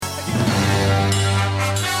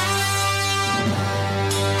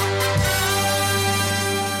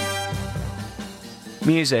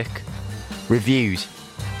Music. Reviews.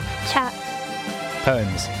 Chat.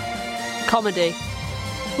 Poems. Comedy.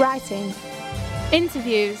 Writing.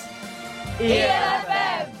 Interviews.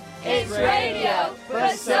 ELFM, it's radio,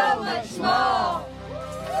 but so much more.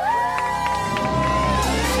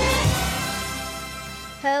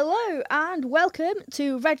 Hello and welcome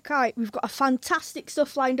to Red Kite. We've got a fantastic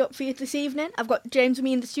stuff lined up for you this evening. I've got James with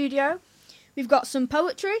me in the studio. We've got some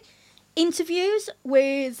poetry, interviews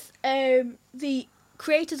with the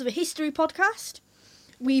creators of a history podcast.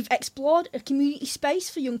 We've explored a community space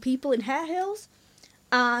for young people in Hare Hills.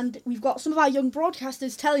 And we've got some of our young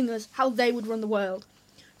broadcasters telling us how they would run the world.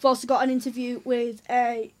 We've also got an interview with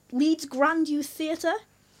Leeds Grand Youth Theatre.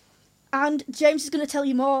 And James is going to tell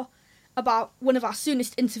you more about one of our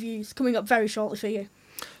soonest interviews coming up very shortly for you.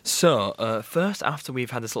 So, first, after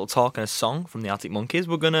we've had this little talk and a song from the Arctic Monkeys,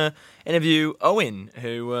 we're going to interview Owen,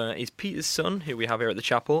 who is Peter's son, who we have here at the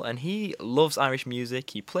chapel, and he loves Irish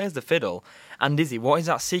music, he plays the fiddle. And Izzy, what is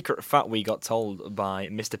that secret fact we got told by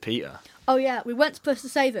Mr. Peter? Oh yeah, we weren't supposed to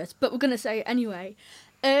say this, but we're going to say it anyway.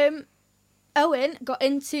 Owen got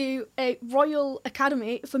into a Royal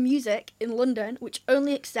Academy for Music in London, which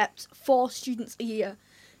only accepts 4 students a year.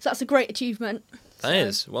 So that's a great achievement. That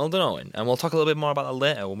is. Well done, Owen. And we'll talk a little bit more about that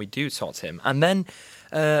later when we do talk to him. And then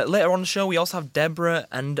later on the show, we also have Deborah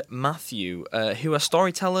and Matthew, who are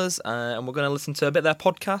storytellers, and we're going to listen to a bit of their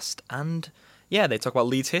podcast. And yeah, they talk about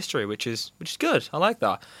Leeds history, which is good. I like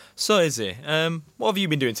that. So, Izzy, what have you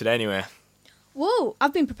been doing today anyway? Whoa,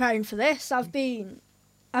 I've been preparing for this. I've been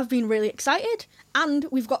really excited. And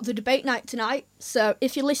we've got the debate night tonight. So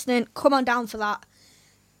if you're listening, come on down for that.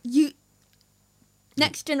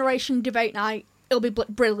 Next Generation debate night. It'll be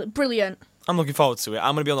brilliant. I'm looking forward to it.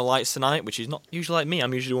 I'm going to be on the lights tonight, which is not usually like me.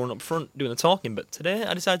 I'm usually the one up front doing the talking, but today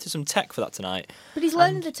I decided to do some tech for that tonight. But he's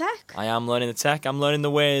learning the tech. I am learning the tech. I'm learning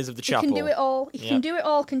the ways of the chapel. He can do it all. He can do it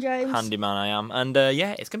all, can James? Handyman I am. And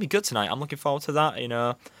yeah, it's going to be good tonight. I'm looking forward to that, you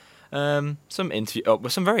know. Some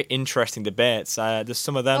very interesting debates. There's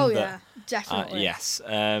some of them definitely. Yes.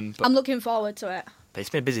 But I'm looking forward to it. it's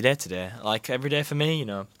been a busy day today. Like every day for me, you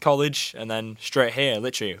know, college and then straight here,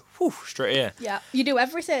 literally, straight here. Yeah, you do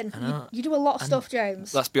everything. You do a lot of stuff,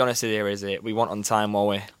 James. Let's be honest here, is it? We weren't on time, were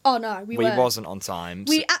we? Oh no, we weren't. wasn't on time.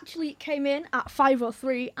 We actually came in at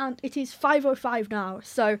 5:03 and it is 5:05 now.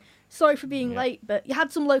 So sorry for being late, but you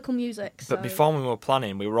had some local music. So. But before we were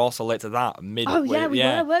planning, we were also late to that. Oh yeah, we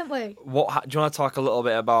were, weren't we? Do you want to talk a little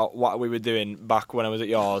bit about what we were doing back when I was at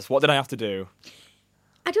yours? What did I have to do?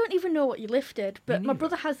 I don't even know what you lifted, but my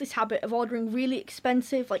brother has this habit of ordering really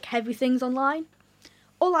expensive, like heavy things online.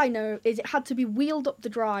 All I know is it had to be wheeled up the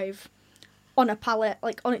drive on a pallet,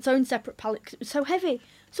 like on its own separate pallet, because it was so heavy.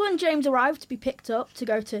 So when James arrived to be picked up to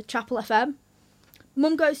go to Chapel FM,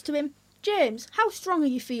 Mum goes to him, "James, how strong are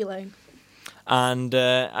you feeling?" And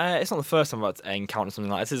it's not the first time I've encountered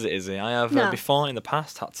something like this, is it, Izzy? I have before in the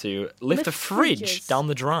past had to lift a fridge down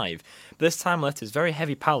the drive. But this time I lifted this very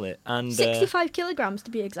heavy pallet. And 65 kilograms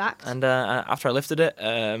to be exact. And after I lifted it,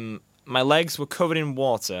 my legs were covered in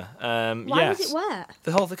water. Why was it wet?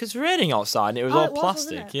 The whole thing, because it's raining outside and it was all it was,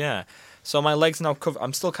 plastic, wasn't it? yeah. So my legs are now covered.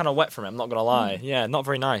 I'm still kind of wet from it, I'm not going to lie. Yeah, not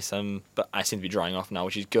very nice. But I seem to be drying off now,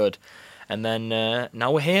 which is good. And then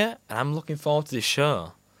now we're here, and I'm looking forward to this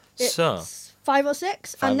show. It's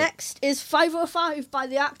 5:06, and next is 5:05 by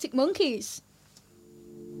the Arctic Monkeys.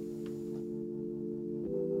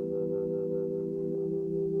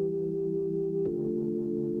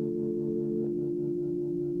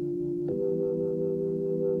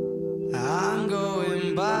 I'm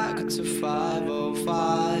going back to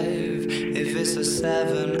 5:05. If it's a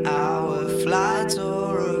 7-hour flight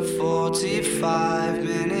or a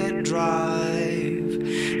 45-minute drive,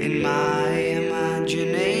 in my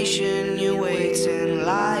imagination you're waiting,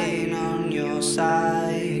 lying on your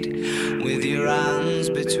side, with your hands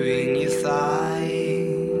between your thighs.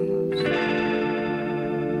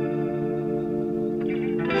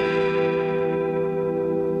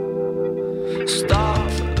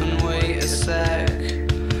 Stop and wait a sec.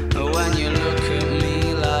 When you look at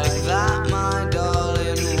me like that, my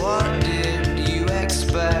darling, what did you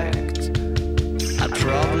expect?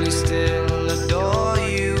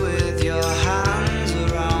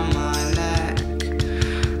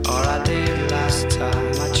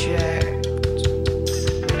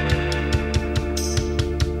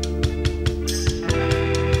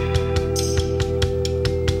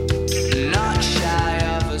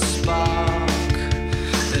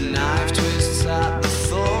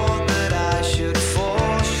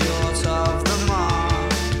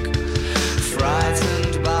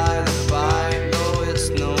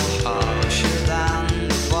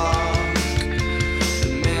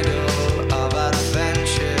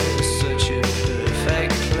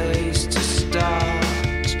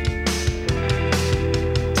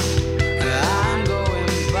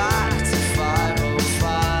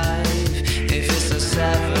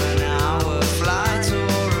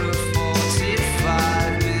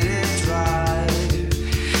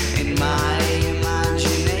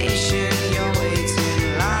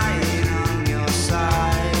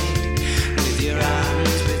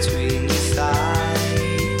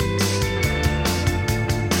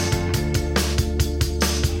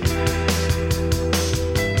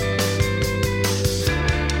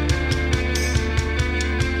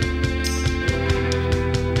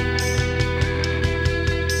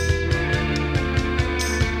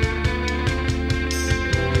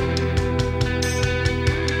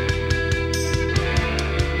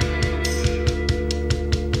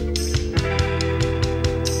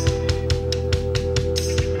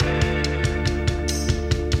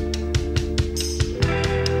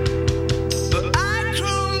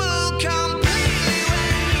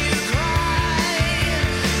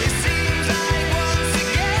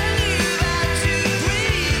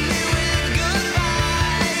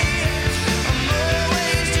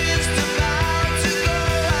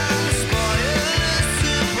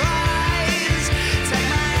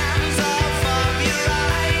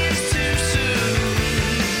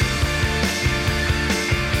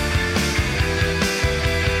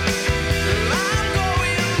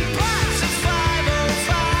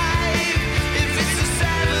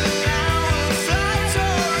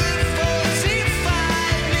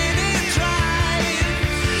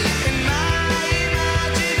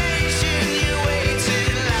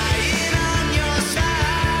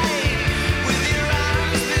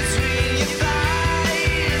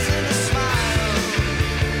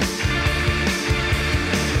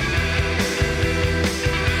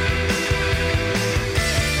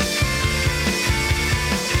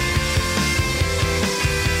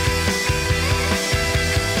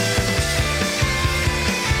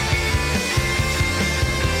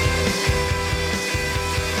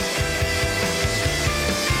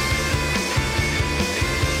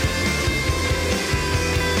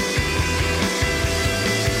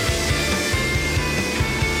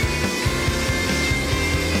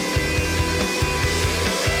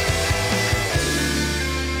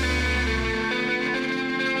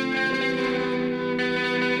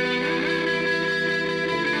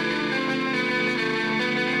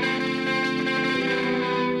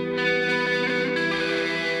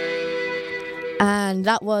 And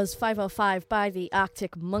that was 505 by the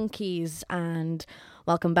Arctic Monkeys. And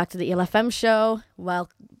welcome back to the ELFM show. Well,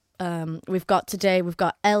 we've got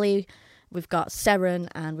Ellie, we've got Seren,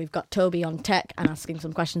 and we've got Toby on tech and asking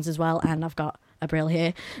some questions as well. And I've got Abril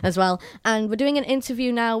here as well. And we're doing an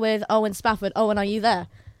interview now with Owen Spafford. Owen, are you there?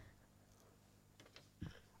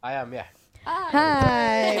 I am, yeah.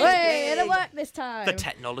 Hi. Wait, it'll work this time. The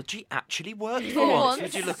technology actually worked for once.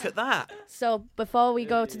 Would you look at that? So before we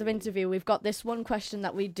go to the interview, we've got this one question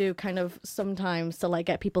that we do kind of sometimes to like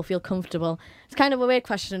get people feel comfortable. It's kind of a weird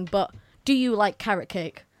question, but do you like carrot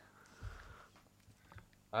cake?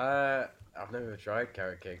 I've never tried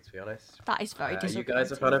carrot cake, to be honest. That is very Are you disappointing.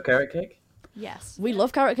 guys a fan of carrot cake? Yes. We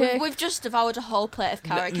love carrot cake. We've just devoured a whole plate of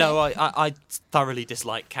carrot cake. No, I thoroughly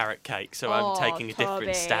dislike carrot cake, so I'm Oh, taking a different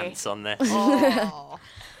Toby. stance on this. Oh.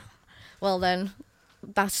 Well then,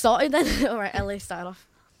 that's sorted then. All right, Ellie, start off.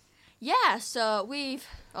 Yeah, so we've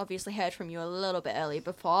obviously heard from you a little bit earlier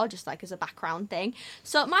before, just like as a background thing.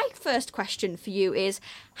 So my first question for you is,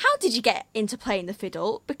 how did you get into playing the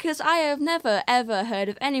fiddle? Because I have never, ever heard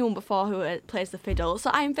of anyone before who plays the fiddle, so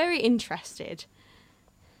I'm very interested.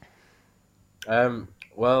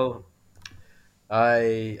 Well,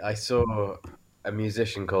 I saw a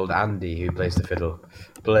musician called Andy who plays the fiddle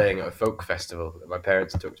playing at a folk festival that my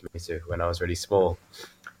parents took me to when I was really small.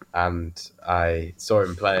 And I saw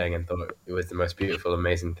him playing and thought it was the most beautiful,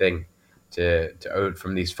 amazing thing to own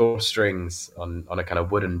from these 4 strings on a kind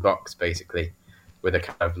of wooden box, basically, with a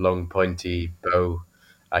kind of long, pointy bow.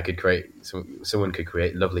 I could create, someone could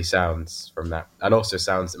create lovely sounds from that, and also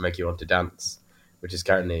sounds that make you want to dance, which is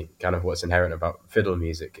currently kind of what's inherent about fiddle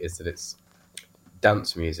music, is that it's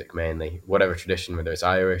dance music mainly, whatever tradition, whether it's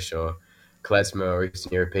Irish or klezmer or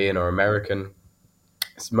Eastern European or American.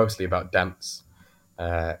 It's mostly about dance.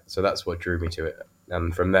 So that's what drew me to it.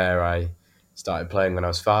 And from there, I started playing when I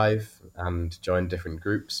was 5 and joined different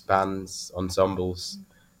groups, bands, ensembles.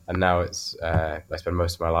 And now it's I spend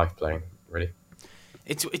most of my life playing, really.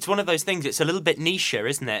 It's one of those things, it's a little bit niche,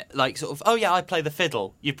 isn't it? Like, sort of, oh yeah, I play the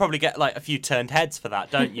fiddle. You probably get, like, a few turned heads for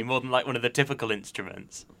that, don't you? More than, like, one of the typical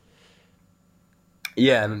instruments.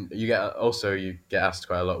 Yeah, and you get asked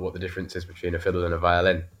quite a lot what the difference is between a fiddle and a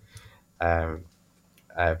violin.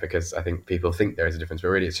 Because I think people think there is a difference, but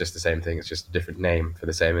really it's just the same thing. It's just a different name for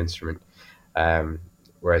the same instrument.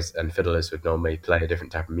 Whereas fiddlers would normally play a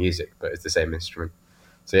different type of music, but it's the same instrument.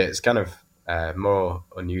 So yeah, it's kind of more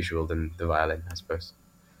unusual than the violin, I suppose.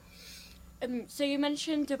 So you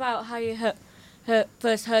mentioned about how you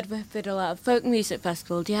first heard of a fiddle at a folk music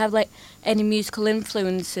festival. Do you have like any musical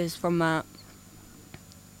influences from that?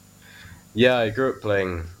 Yeah, I grew up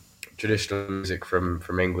playing traditional music from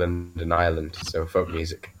England and Ireland, so folk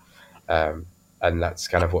music, and that's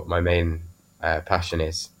kind of what my main passion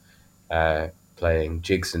is, playing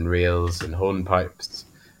jigs and reels and hornpipes,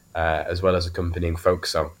 as well as accompanying folk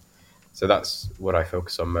song. So that's what I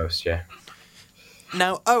focus on most, yeah.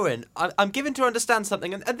 Now, Owen, I'm given to understand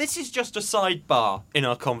something, and this is just a sidebar in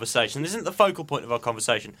our conversation. This isn't the focal point of our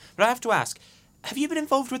conversation, but I have to ask, have you been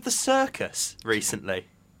involved with the circus recently?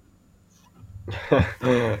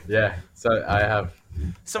 Yeah, so I have.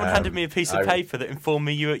 Someone handed me a piece of paper that informed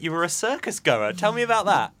me you were a circus goer. Tell me about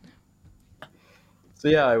that. So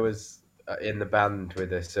yeah, I was in the band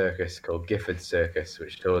with a circus called Gifford Circus,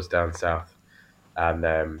 which tours down south, and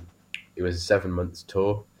it was a 7-month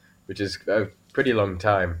tour, which is a pretty long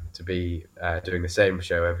time to be doing the same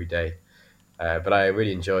show every day. But I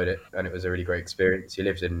really enjoyed it, and it was a really great experience. You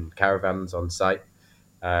lived in caravans on site,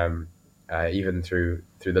 even through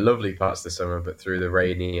the lovely parts of the summer, but through the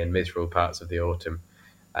rainy and miserable parts of the autumn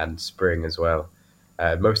and spring as well.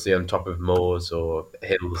 Mostly on top of moors or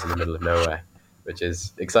hills in the middle of nowhere, which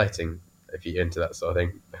is exciting if you're into that sort of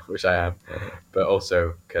thing, which I am, but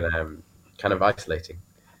also kind of isolating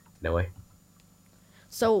in a way.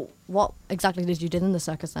 So what exactly did you do in the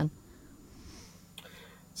circus then?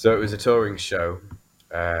 So it was a touring show,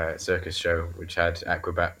 circus show, which had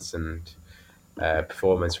acrobats and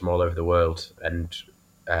performers from all over the world. And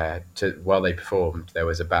while they performed, there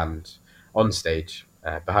was a band on stage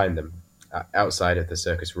behind them, outside of the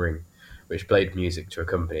circus ring, which played music to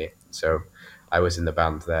accompany it. So I was in the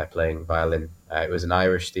band there playing violin. It was an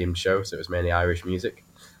Irish-themed show, so it was mainly Irish music.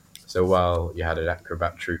 So while you had an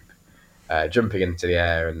acrobat troupe jumping into the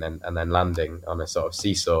air and then landing on a sort of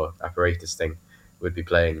seesaw apparatus thing, would be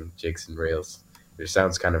playing jigs and reels, which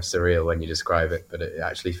sounds kind of surreal when you describe it, but it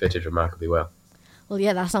actually fitted remarkably well. Well,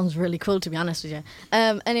 yeah, that sounds really cool, to be honest with you.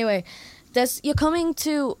 Anyway, you're coming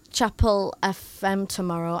to Chapel FM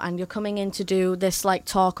tomorrow, and you're coming in to do this like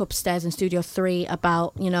talk upstairs in Studio 3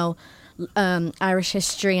 about, Irish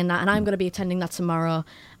history and that, and I'm going to be attending that tomorrow.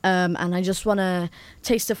 And I just want to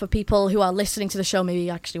taste it for people who are listening to the show, maybe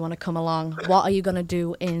actually want to come along. What are you going to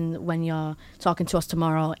do when you're talking to us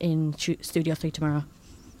tomorrow in Studio 3 tomorrow?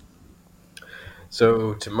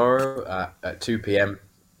 So tomorrow at 2 p.m.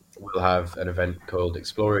 we'll have an event called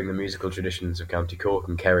Exploring the Musical Traditions of County Cork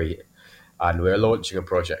and Kerry, and we're launching a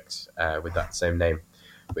project with that same name,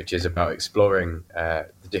 which is about exploring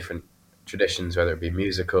the different traditions, whether it be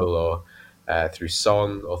musical or through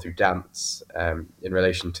song or through dance, in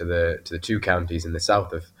relation to the two counties in the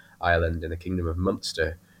south of Ireland, in the Kingdom of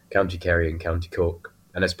Munster, County Kerry and County Cork.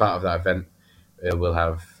 And as part of that event, we'll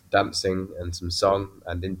have dancing and some song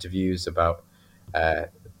and interviews about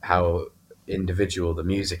how individual the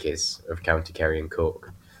music is of County Kerry and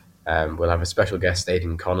Cork. We'll have a special guest,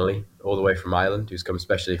 Aidan Connolly, all the way from Ireland, who's come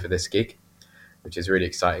specially for this gig, which is really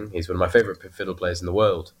exciting. He's one of my favourite fiddle players in the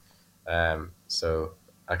world, so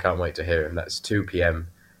I can't wait to hear him. That's 2 p.m.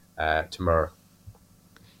 Tomorrow.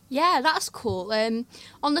 Yeah, that's cool.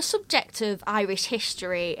 On the subject of Irish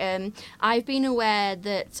history, I've been aware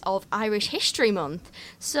of Irish History Month.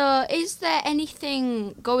 So is there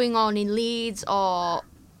anything going on in Leeds or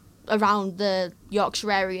around the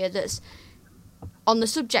Yorkshire area that's on the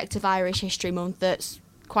subject of Irish History Month that's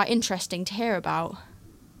quite interesting to hear about?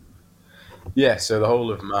 Yeah, so the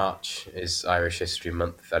whole of March is Irish History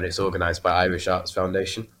Month, and it's organised by Irish Arts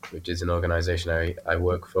Foundation, which is an organisation I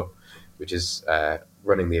work for, which is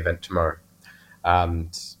running the event tomorrow.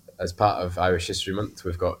 And as part of Irish History Month,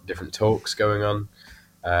 we've got different talks going on,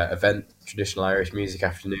 traditional Irish music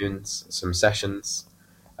afternoons, some sessions.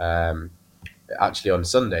 Actually on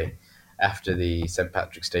Sunday, after the St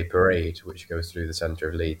Patrick's Day Parade, which goes through the centre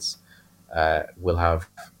of Leeds, we'll have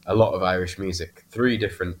a lot of Irish music, 3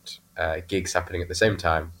 different gigs happening at the same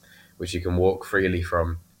time, which you can walk freely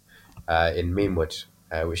from in Meanwood,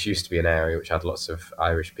 which used to be an area which had lots of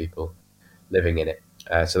Irish people living in it.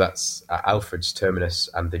 So that's at Alfred's Terminus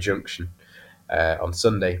and the Junction on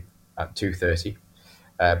Sunday at 2:30.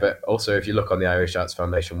 But also, if you look on the Irish Arts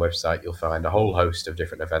Foundation website, you'll find a whole host of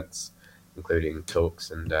different events, including talks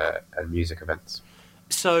and music events.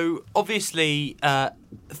 So, obviously,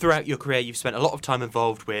 throughout your career, you've spent a lot of time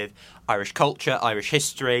involved with Irish culture, Irish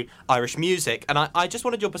history, Irish music, and I just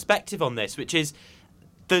wanted your perspective on this, which is,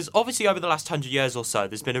 there's obviously over the last 100 years or so,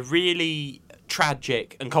 there's been a really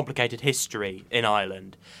tragic and complicated history in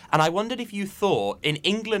Ireland. And I wondered if you thought, in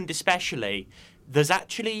England especially, there's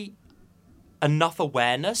actually enough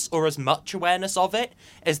awareness or as much awareness of it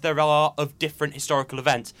as there are of different historical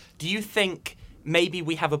events. Do you think maybe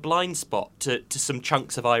we have a blind spot to some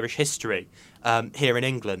chunks of Irish history here in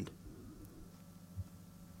England?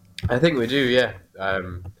 I think we do, yeah.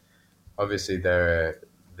 Obviously, there are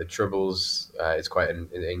the Troubles. It's quite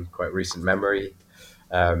in quite recent memory,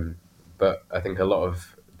 but I think a lot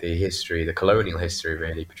of the history, the colonial history,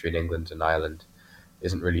 really, between England and Ireland,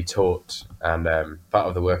 isn't really taught. And part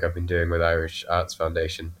of the work I've been doing with Irish Arts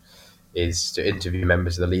Foundation is to interview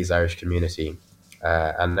members of the Leeds Irish community,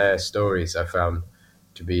 and their stories I found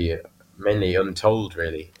to be mainly untold,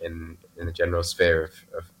 really, in the general sphere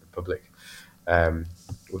of the public.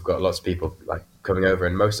 We've got lots of people like coming over,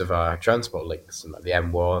 and most of our transport links, and like the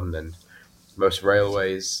M1 and most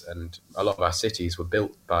railways and a lot of our cities were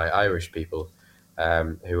built by Irish people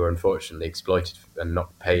who were unfortunately exploited and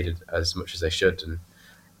not paid as much as they should, and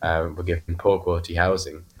were given poor quality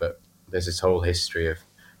housing. But there's this whole history of,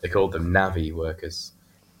 they called them navvy workers,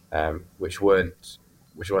 which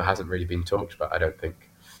hasn't really been talked about, I don't think.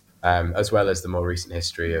 As well as the more recent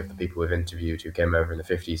history of the people we've interviewed who came over in the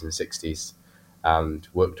 50s and 60s and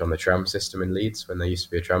worked on the tram system in Leeds when there used to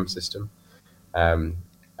be a tram system.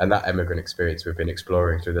 And that immigrant experience we've been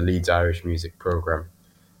exploring through the Leeds Irish Music Programme,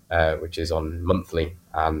 which is on monthly,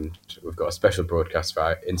 and we've got a special broadcast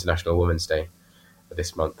for International Women's Day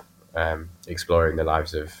this month, exploring the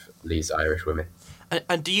lives of Leeds Irish women.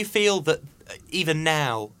 And do you feel that even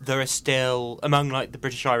now there are still, among like the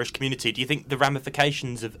British Irish community, do you think the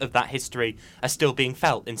ramifications of that history are still being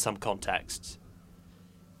felt in some contexts?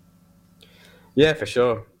 Yeah, for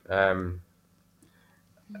sure. I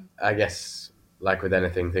guess, like with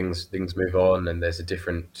anything, things move on, and there's a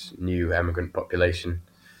different new emigrant population.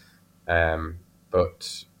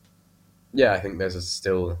 But yeah, I think there's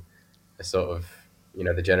still a sort of,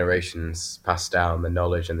 the generations pass down the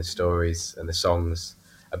knowledge and the stories and the songs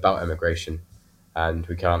about emigration, and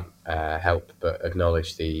we can't help but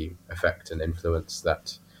acknowledge the effect and influence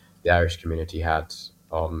that the Irish community had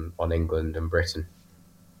on England and Britain.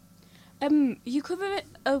 You cover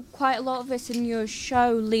quite a lot of this in your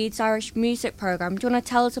show, Leeds Irish Music Programme. Do you want to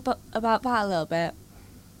tell us about that a little bit?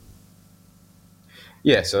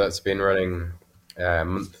 Yeah, so that's been running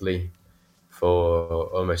monthly for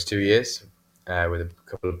almost 2 years, with a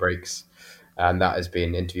couple of breaks. And that has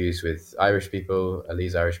been interviews with Irish people,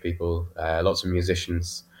 Leeds Irish people, lots of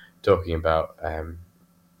musicians talking about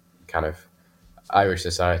kind of Irish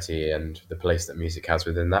society and the place that music has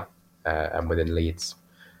within that, and within Leeds.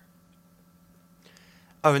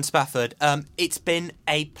 Owen Spafford, it's been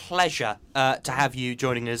a pleasure to have you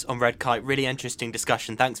joining us on Red Kite. Really interesting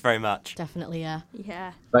discussion. Thanks very much. Definitely, yeah.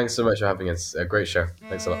 Yeah. Thanks so much for having us. A great show.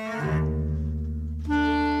 Thanks a lot.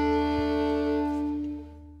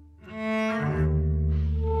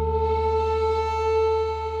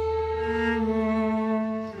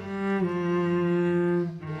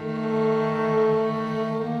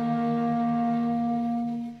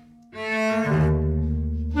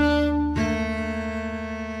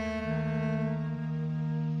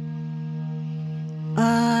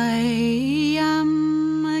 I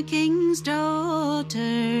am a king's daughter,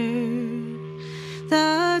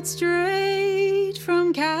 that's straight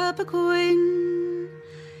from Cappoquin,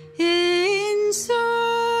 in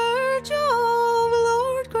search of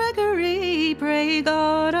Lord Gregory. Pray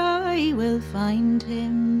God I will find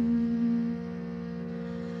him.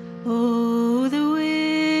 Oh, the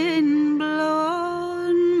wind blow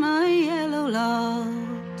on my yellow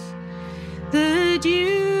locks, the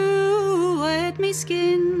dew wet me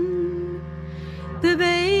skin, the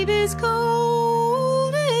baby's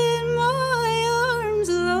cold in my arms.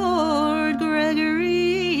 Lord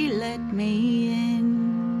Gregory, let me in.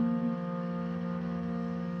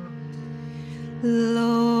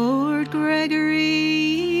 Lord Gregory's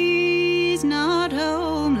not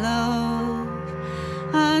home, love,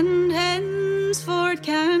 and henceforth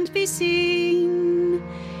can't be seen.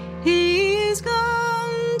 He's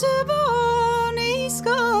gone to bonny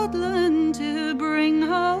Scotland to bring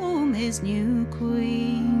home his new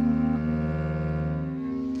queen.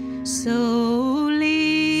 So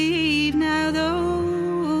leave now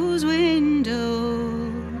those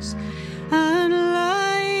windows, and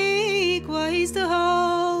likewise the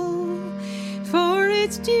hall, for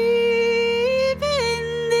it's deep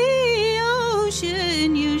in the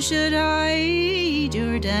ocean you should hide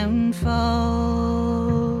your downfall.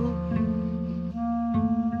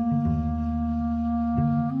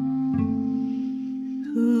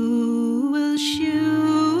 Who will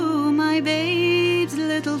shoe my babe's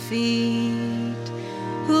little feet?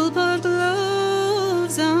 Who'll put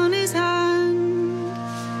gloves on his hand?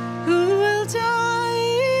 Who will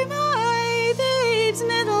tie my babe's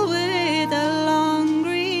middle with a long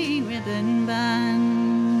green ribbon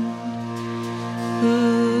band?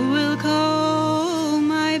 Who will comb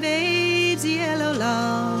my babe's yellow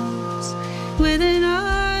locks with an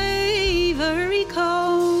ivory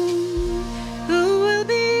comb? Who will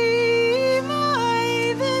be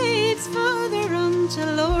my babe's father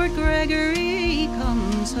until Lord Gregory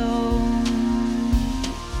comes home?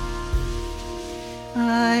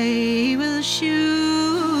 I will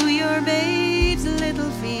shoe your babe's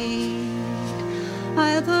little feet,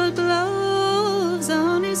 I'll put gloves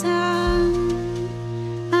on his hand,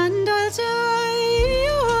 and I'll tie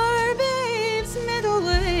your babe's middle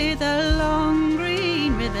with a long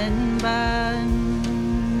green ribbon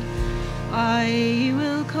band. I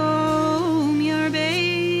will comb your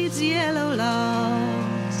babe's yellow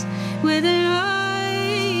locks with an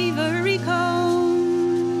ivory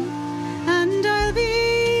comb, and I'll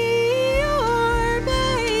be your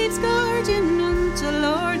babe's guardian until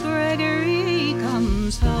Lord Gregory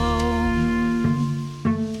comes home.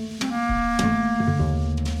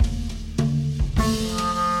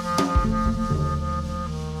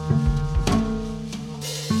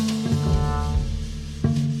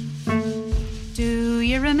 Do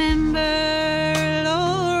you remember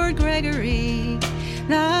Lord Gregory,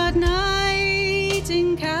 that night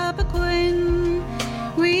in Cappoquin?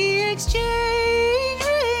 We exchanged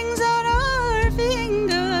rings on our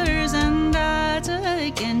fingers, and that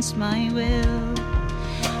against my will.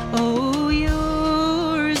 Oh,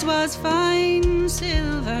 yours was fine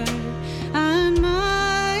silver, and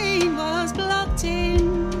mine was blocked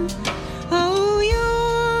in. Oh,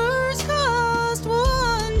 yours cost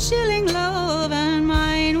 1 shilling, love, and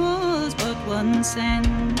mine was but 1 cent.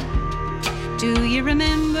 Do you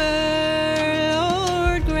remember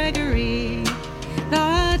Lord Gregory,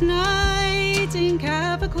 that night in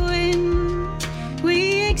Cappoquin?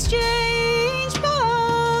 We exchanged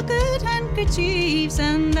pocket handkerchiefs,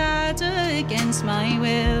 and that against my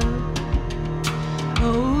will.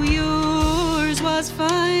 Oh, yours was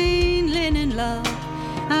fine linen, love,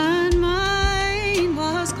 and mine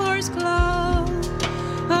was coarse cloth.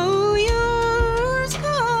 Oh, yours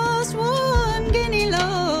cost 1 guinea,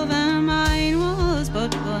 love, and mine was but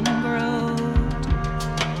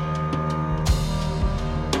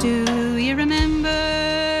Do you remember,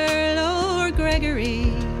 Lord Gregory,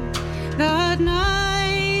 that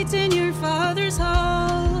night in your father's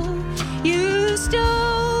hall? You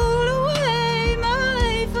stole away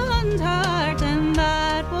my fond heart, and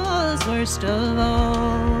that was worst of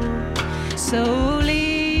all. So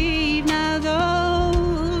leave now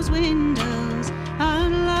those windows,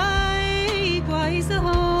 and likewise the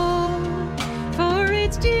hall, for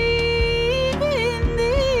it's deep in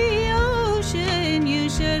the ocean you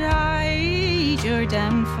should hide your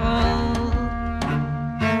downfall.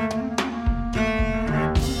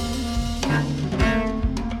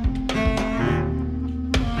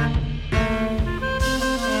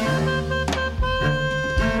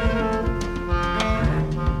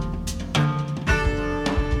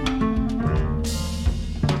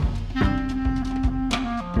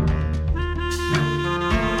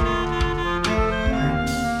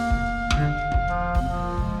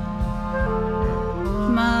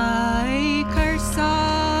 My curse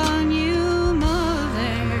on you,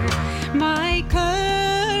 mother, my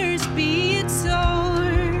curse be it sore,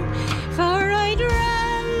 for I'd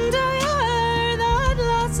render that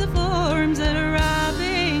lots of forms that are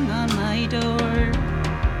rapping on my door.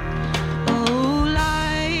 Oh,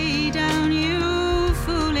 lie down, you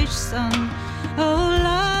foolish son, oh,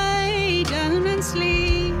 lie down and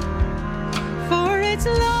sleep, for it's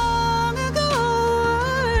long ago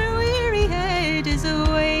our weary head is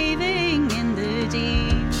a-waving in the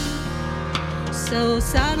deep. So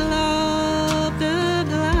saddle up the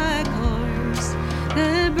black horse,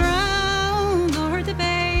 the brown or the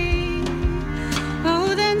bay.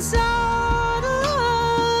 Oh, then saddle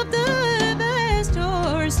up the best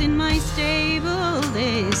horse in my stable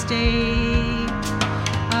this day.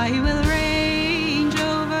 I will range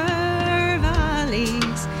over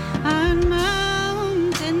valleys and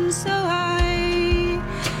mountains so high,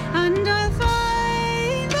 and I'll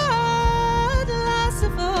find that lass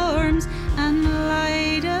of forms and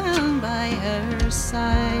lie down by her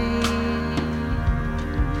side.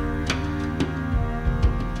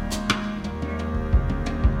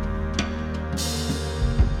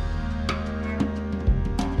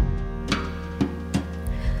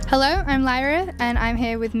 Hello, I'm Lyra, and I'm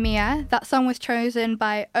here with Mia. That song was chosen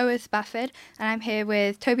by Owen Spafford, and I'm here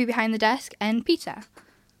with Toby behind the desk and Peter.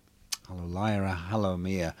 Hello, Lyra. Hello,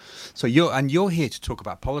 Mia. So you're here to talk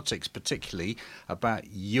about politics, particularly about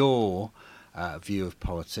your view of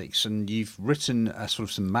politics, and you've written sort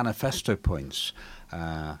of some manifesto points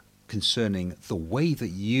concerning the way that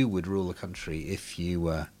you would rule the country if you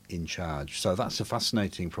were in charge. So that's a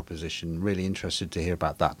fascinating proposition. Really interested to hear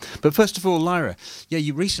about that. But first of all, Lyra, yeah,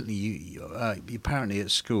 you recently, you apparently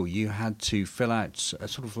at school, you had to fill out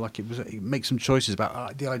sort of like make some choices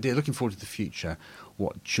about the idea, looking forward to the future,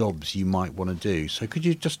 what jobs you might want to do. So could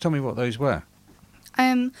you just tell me what those were?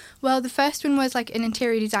 Well, the first one was like an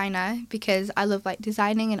interior designer, because I love like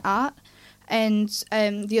designing and art. And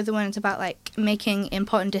the other one is about like making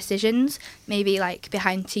important decisions, maybe like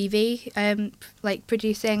behind TV, like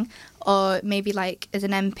producing, or maybe like as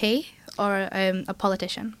an MP or a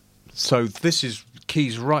politician. So this is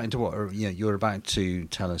keys right into what you're about to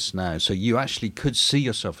tell us now. So you actually could see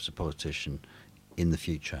yourself as a politician in the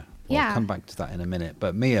future. Well, Yeah. I'll come back to that in a minute.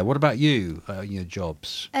 But Mia, what about you? Your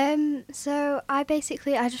jobs? So I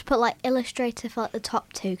just put like illustrator for like the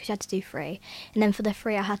top two, because you had to do 3, and then for the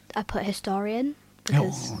 3 I put historian.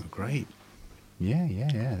 Because... Oh, great!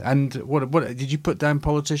 Yeah. And what did you put down?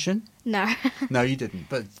 Politician? No. No, you didn't.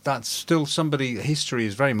 But that's still somebody. History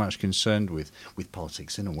is very much concerned with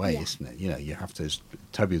politics in a way, isn't it? You have to.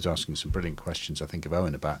 Toby was asking some brilliant questions, I think, of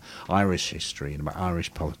Owen about Irish history and about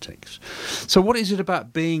Irish politics. So, what is it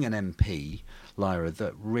about being an MP, Lyra,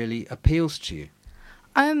 that really appeals to you?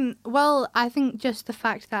 Well, I think just the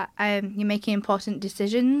fact that you're making important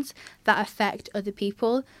decisions that affect other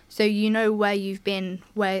people. So you know where you've been,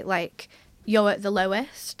 where like you're at the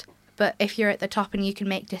lowest, but if you're at the top and you can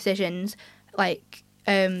make decisions, like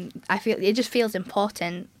I feel it just feels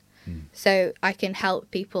important. So I can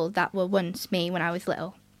help people that were once me when I was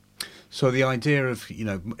little. So the idea of,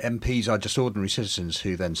 MPs are just ordinary citizens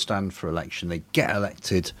who then stand for election, they get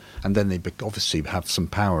elected, and then they obviously have some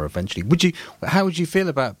power eventually. How would you feel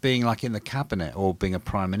about being like in the cabinet or being a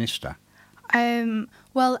prime minister?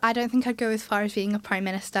 Well, I don't think I'd go as far as being a prime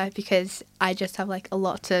minister, because I just have like a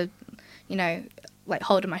lot to, like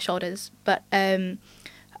hold on my shoulders. But I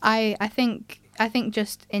think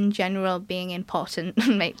just in general being important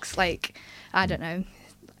makes like, I don't know,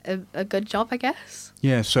 a good job, I guess.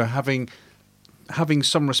 Yeah, so having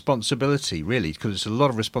some responsibility, really, because it's a lot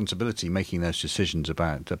of responsibility making those decisions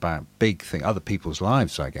about big things, other people's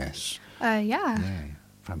lives, I guess. Yeah.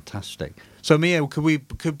 Fantastic. So, Mia,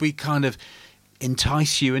 could we kind of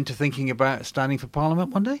entice you into thinking about standing for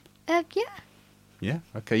Parliament one day? Yeah. Yeah.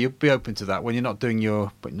 Okay. You'll be open to that when you're not doing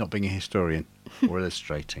not being a historian or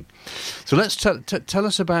illustrating. So let's tell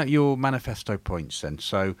us about your manifesto points then.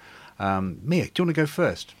 So, Mia, do you want to go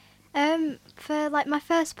first? For like my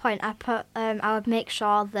first point, I put I would make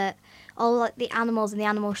sure that all like the animals in the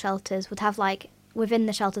animal shelters would have like within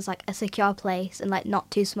the shelters like a secure place and like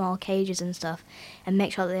not too small cages and stuff, and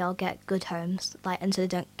make sure that they all get good homes, like, and so they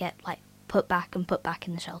don't get like put back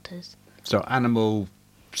in the shelters. So animal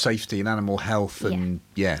safety and animal health and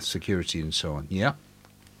security and so on. Yeah,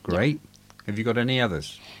 great. Yeah. Have you got any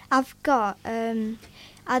others? I've got.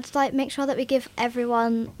 I'd like make sure that we give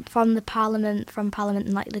everyone from Parliament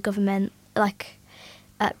and like the government like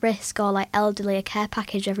at risk or like elderly a care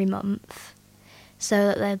package every month, so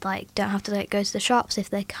that they like don't have to like go to the shops if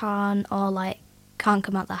they can't, or like can't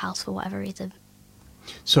come out of the house for whatever reason.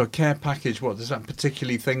 So a care package, what does that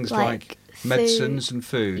particularly things like medicines and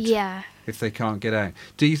food? Yeah. If they can't get out,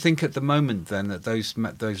 do you think at the moment then that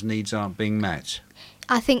those needs aren't being met?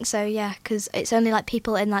 I think so, yeah, because it's only like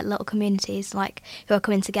people in like little communities like who are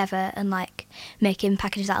coming together and like making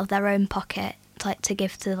packages out of their own pocket like to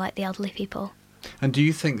give to like the elderly people. And do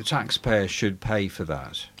you think the taxpayer should pay for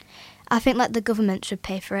that? I think like the government should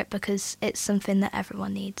pay for it because it's something that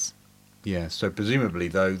everyone needs. Yeah, so presumably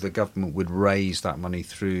though the government would raise that money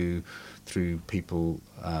through people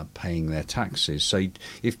paying their taxes. So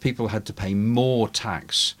if people had to pay more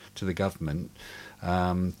tax to the government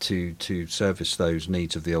to service those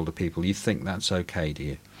needs of the older people, you think that's okay, do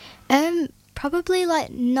you? Probably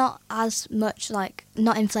like not as much, like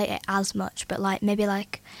not inflate it as much, but like maybe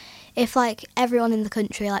like if like everyone in the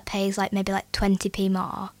country like pays like maybe like 20p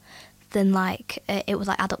more, then like it would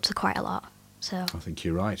like add up to quite a lot. So I think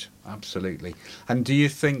you're right, absolutely. And do you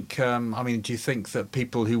think, do you think that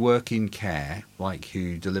people who work in care, like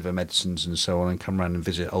who deliver medicines and so on and come around and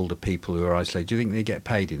visit older people who are isolated, do you think they get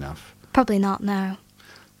paid enough? Probably not, no.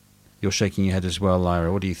 You're shaking your head as well,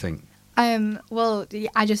 Lyra. What do you think? Well,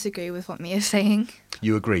 I just agree with what Mia's saying.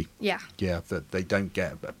 You agree? Yeah. Yeah, that they don't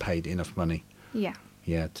get paid enough money. Yeah.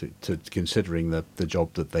 Yeah, to considering the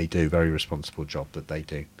job that they do, very responsible job that they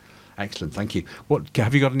do. Excellent, thank you. What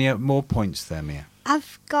have you got any more points there, Mia?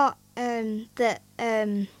 I've got that.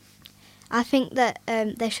 I think that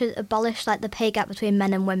they should abolish like the pay gap between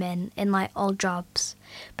men and women in like all jobs,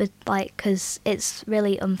 but like because it's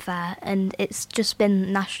really unfair, and it's just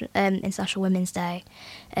been International Women's Day,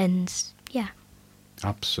 and yeah.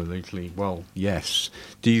 Absolutely. Well, yes.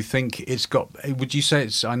 Do you think it's got? Would you say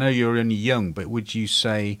it's? I know you're only young, but would you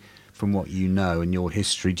say, from what you know and your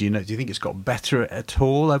history, do you think it's got better at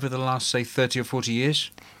all over the last, say, 30 or 40 years?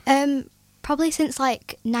 Probably since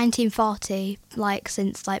like 1940, like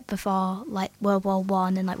since like before like World War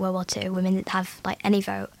One and like World War Two, women didn't have like any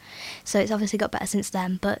vote. So it's obviously got better since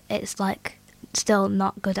then, but it's like still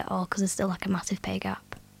not good at all because there's still like a massive pay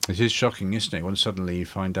gap. It is shocking, isn't it, when suddenly you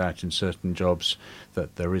find out in certain jobs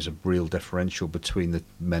that there is a real differential between the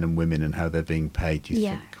men and women and how they're being paid. You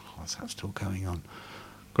think, oh, is that still going on?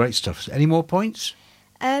 Great stuff. Any more points?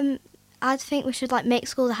 I think we should like make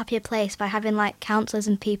schools a happier place by having like counsellors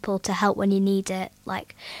and people to help when you need it,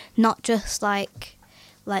 like not just like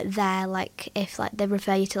there, like if like they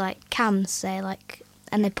refer you to like CAMS, say, like,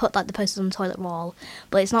 and they put like the posters on the toilet wall,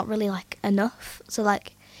 but it's not really like enough. So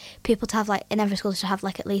like people to have like in every school should have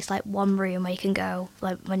like at least like one room where you can go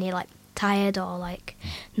like when you're like tired or like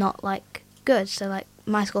not like good. So like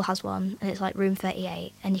my school has one and it's like room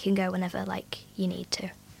 38 and you can go whenever like you need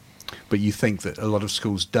to. But you think that a lot of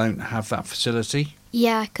schools don't have that facility?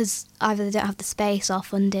 Yeah, because either they don't have the space or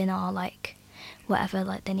funding or like whatever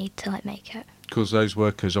like they need to like make it. Because those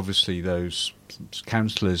workers, obviously, those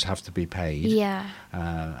counsellors have to be paid. Yeah.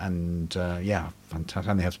 Fantastic.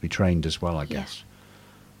 And they have to be trained as well, I guess.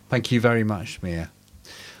 Thank you very much, Mia.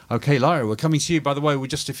 Okay, Lyra, we're coming to you. By the way,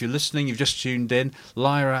 if you're listening, you've just tuned in.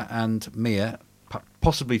 Lyra and Mia,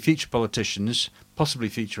 possibly future politicians, possibly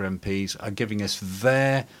future MPs, are giving us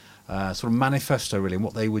their sort of manifesto, really, and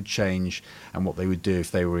what they would change and what they would do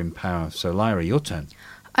if they were in power. So, Lyra, your turn.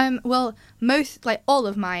 Well, all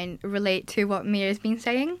of mine relate to what Mia has been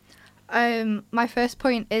saying. My first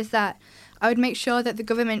point is that I would make sure that the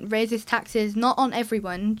government raises taxes not on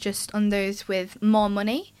everyone, just on those with more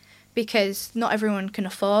money, because not everyone can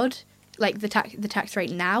afford like the tax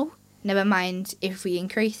rate now, never mind if we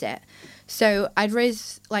increase it. So I'd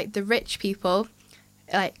raise like the rich people,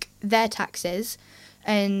 like their taxes,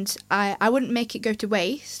 and I wouldn't make it go to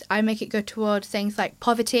waste. I make it go towards things like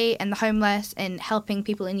poverty and the homeless and helping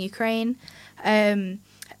people in Ukraine. And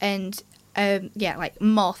like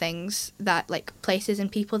more things that like places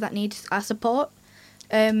and people that need our support.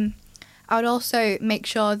 I would also make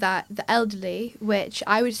sure that the elderly, which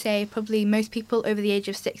I would say probably most people over the age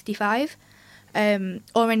of 65,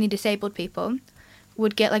 or any disabled people,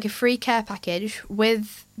 would get like a free care package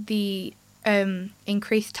with the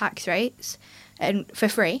increased tax rates and for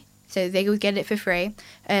free. So they would get it for free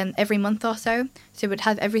every month or so. So it would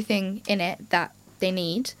have everything in it that they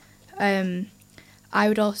need. I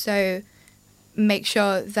would also make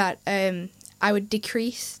sure that I would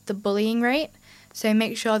decrease the bullying rate. So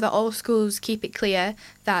make sure that all schools keep it clear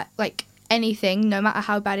that like anything, no matter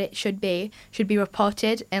how bad it should be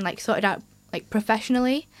reported and like sorted out like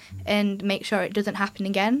professionally, and make sure it doesn't happen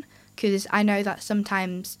again. Because I know that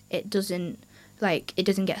sometimes it doesn't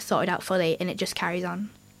get sorted out fully and it just carries on.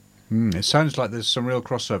 It sounds like there's some real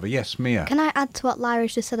crossover. Yes, Mia. Can I add to what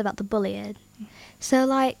Lyra's just said about the bullying? So,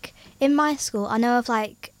 like, in my school, I know of,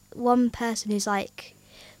 like, one person who's, like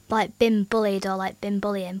been bullied or, like, been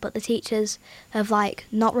bullying, but the teachers have, like,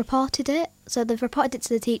 not reported it. So they've reported it to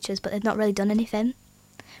the teachers, but they've not really done anything.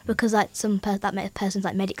 Because, like, that person's,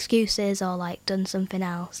 like, made excuses or, like, done something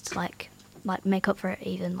else to, like make up for it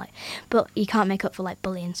even. Like, but you can't make up for, like,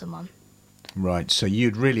 bullying someone. Right, so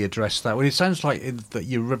you'd really address that. Well, it sounds like that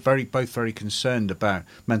you're both very concerned about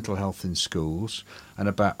mental health in schools and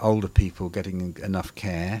about older people getting enough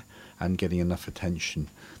care and getting enough attention.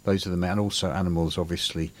 Those are the and also animals,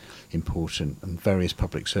 obviously important, and various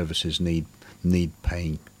public services need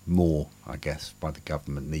paying more, I guess, by the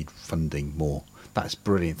government, need funding more. That's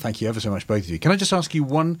brilliant. Thank you ever so much, both of you. Can I just ask you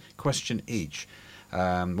one question each?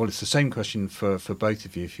 Well, it's the same question for both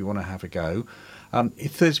of you if you want to have a go.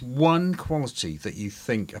 If there's one quality that you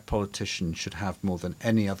think a politician should have more than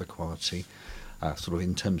any other quality, sort of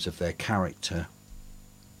in terms of their character,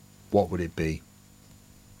 what would it be?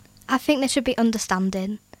 I think there should be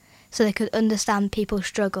understanding, so they could understand people's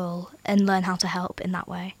struggle and learn how to help in that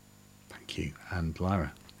way. Thank you. And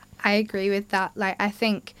Lyra? I agree with that. Like, I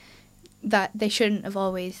think that they shouldn't have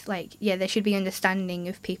always, like, there should be understanding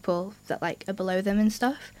of people that, like, are below them and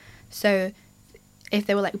stuff. So if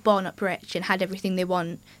they were, like, born up rich and had everything they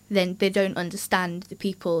want, then they don't understand the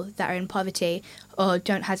people that are in poverty or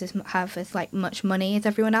don't have as like, much money as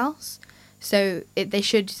everyone else. So they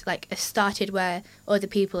should, like, have started where other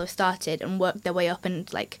people have started and worked their way up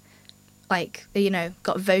and, like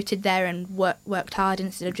got voted there and worked hard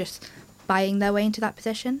instead of just buying their way into that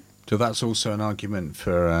position. So that's also an argument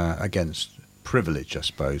for against privilege, I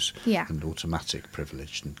suppose, and automatic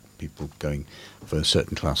privilege, and people going for a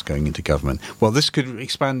certain class going into government. Well, this could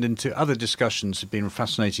expand into other discussions. It's been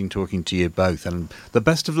fascinating talking to you both, and the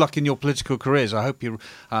best of luck in your political careers. I hope you're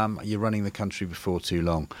running the country before too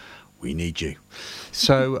long. We need you.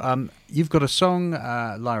 So you've got a song,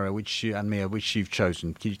 Lyra, and Mia, which you've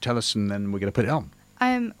chosen. Can you tell us, and then we're going to put it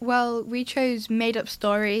on? Well, we chose Made Up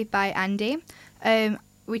Story by Andy.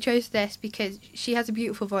 We chose this because she has a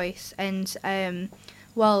beautiful voice, and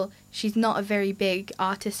she's not a very big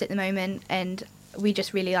artist at the moment, and we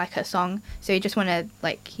just really like her song, so we just want to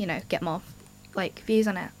get more views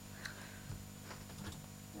on it.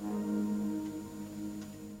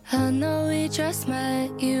 I know we just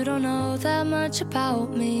met, you don't know that much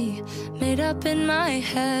about me. Made up in my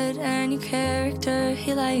head, and your character,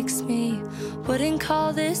 he likes me. Wouldn't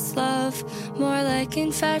call this love, more like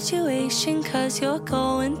infatuation, 'cause you're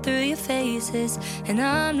going through your phases, and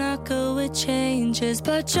I'm not good with changes.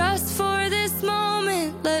 But just for this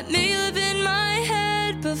moment, let me live in my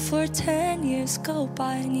head before 10 years go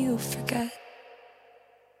by and you forget.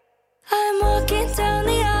 I'm walking down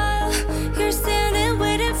the aisle, you're standing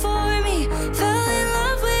waiting for me. Fell in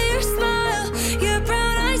love with your smile, your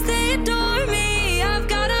brown eyes, they adore me. I've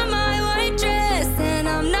got on my white dress, and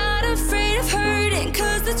I'm not afraid of hurting,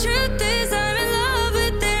 'cause the truth is I'm in love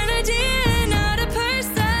with an idea, not a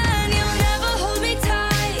person. You'll never hold me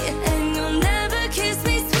tight, and you'll never kiss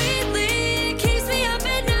me sweetly. It keeps me up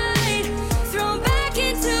at night, thrown back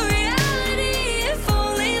into reality. If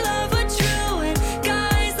only love were true, and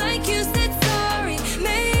guys like you said sorry,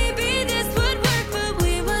 maybe this would work, but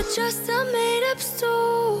we were just a made-up story.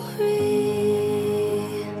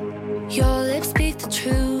 Your lips speak the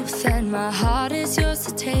truth, and my heart is yours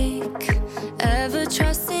to take. Ever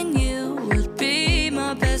trusting you would be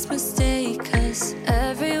my best mistake, 'cause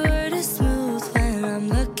every word is smooth when I'm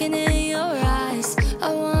looking in your eyes.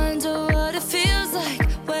 I wonder what it feels like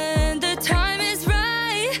when the time is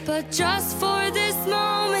right. But just for this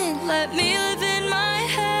moment, let me live in my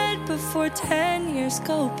head before 10 years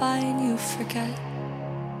go by and you forget.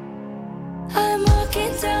 I'm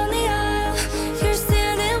walking down the aisle, you're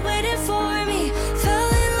standing waiting for me. Fell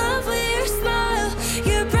in love with your smile,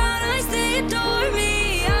 your brown eyes, they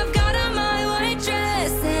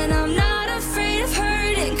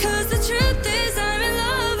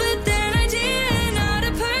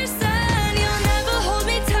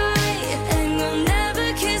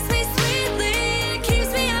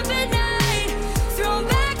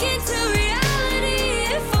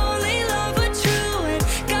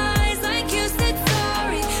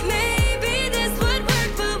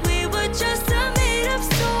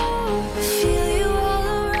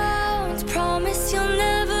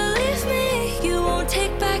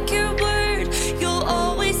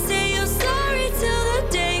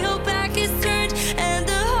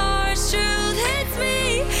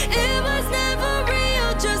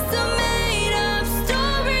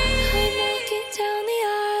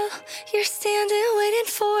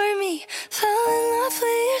for me. Fell in love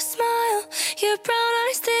with your smile. Your brown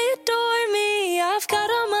eyes, they adore me. I've got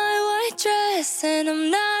on my white dress and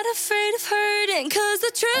I'm not afraid of hurting. 'Cause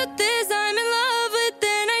the truth is I'm in love with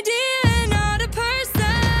an idea, not a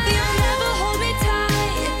person. You'll never hold me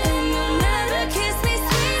tight and you'll never kiss me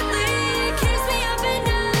sweetly. Kiss me up at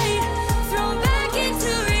night, thrown back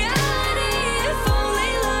into reality. If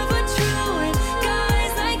only love were true and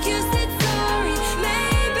guys like you said sorry.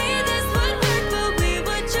 Maybe this would work, but we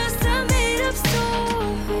were just a made-up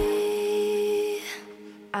story.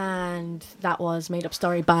 And that was Made Up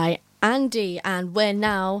Story by Andy. And we're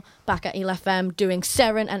now back at ELFM doing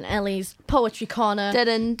Seren and Ellie's Poetry Corner.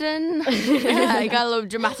 Dun dun. Yeah, you got a little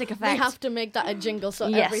dramatic effect. We have to make that a jingle, so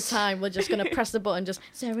Yes. every time we're just going to press the button, just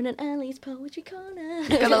Seren and Ellie's Poetry Corner.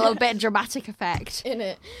 Got a little bit of dramatic effect. In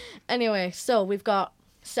it. Anyway, so we've got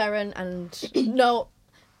Seren and...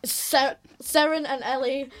 Seren and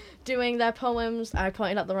Ellie doing their poems. I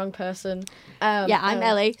pointed at the wrong person. I'm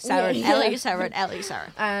Ellie, Seren, yeah. Ellie, Seren, Ellie, Seren.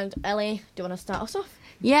 And Ellie, do you want to start us off?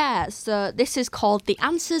 Yeah, so this is called The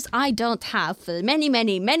Answers I Don't Have for the Many,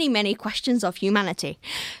 Many, Many, Many Questions of Humanity.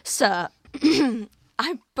 So,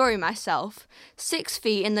 I bury myself 6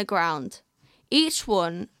 feet in the ground, each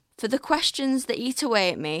one for the questions that eat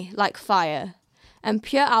away at me like fire, and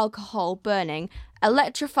pure alcohol burning,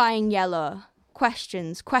 electrifying yellow.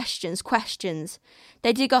 Questions, questions, questions.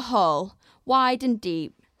 They dig a hole, wide and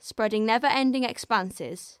deep, spreading never-ending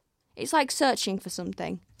expanses. It's like searching for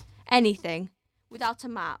something, anything, without a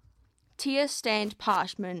map. Tear-stained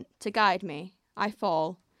parchment to guide me. I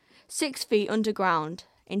fall, 6 feet underground,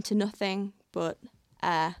 into nothing but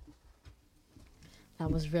air. That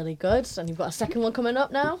was really good. And you've got a second one coming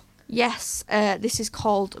up now? Yes, this is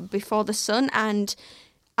called Before the Sun, and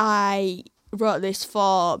I wrote this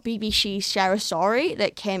for BBC Share a Story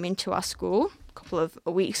that came into our school a couple of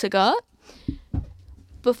weeks ago.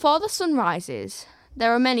 Before the sun rises,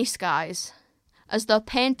 there are many skies, as though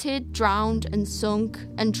painted, drowned and sunk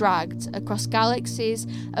and dragged across galaxies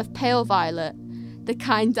of pale violet, the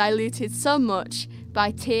kind diluted so much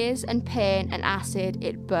by tears and pain and acid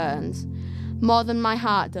it burns, more than my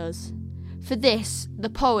heart does. For this, the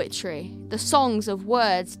poetry, the songs of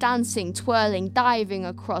words dancing, twirling, diving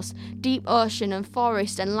across deep ocean and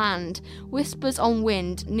forest and land, whispers on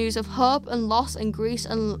wind, news of hope and loss and grief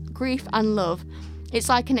and love. It's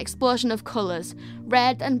like an explosion of colours,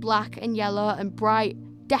 red and black and yellow and bright,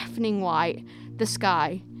 deafening white, the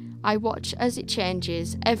sky. I watch as it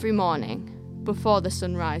changes every morning before the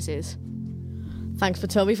sun rises. Thanks for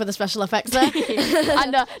Toby for the special effects there. I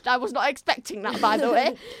know, I was not expecting that, by the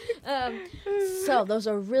way. So those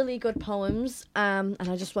are really good poems, and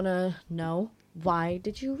I just want to know, why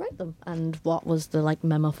did you write them, and what was the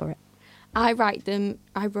memo for it? I write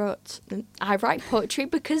poetry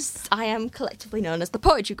because I am collectively known as the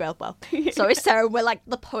Poetry Girl. Well, so is Sarah. We're like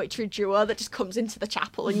the poetry duo that just comes into the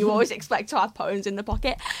chapel and you always expect to have poems in the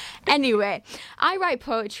pocket. Anyway, I write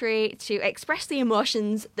poetry to express the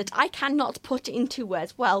emotions that I cannot put into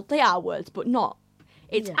words. Well, they are words, but not.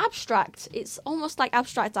 It's abstract. It's almost like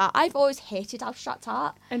abstract art. I've always hated abstract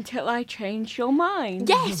art. Until I changed your mind.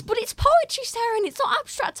 Yes, but it's poetry, Sarah, and it's not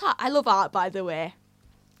abstract art. I love art, by the way.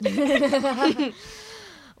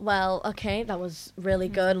 Well, okay, that was really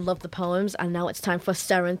good. Love the poems, and now it's time for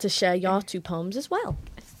Seren to share your 2 poems as well.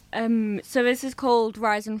 So this is called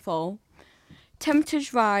Rise and Fall.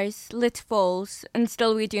 Temperatures rise, lit falls, and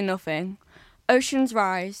still we do nothing. Oceans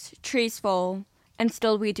rise, trees fall, and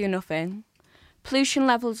still we do nothing. Pollution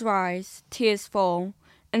levels rise, tears fall,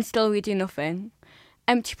 and still we do nothing.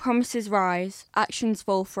 Empty promises rise, actions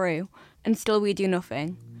fall through, and still we do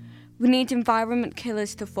nothing. We need environment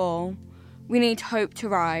killers to fall. We need hope to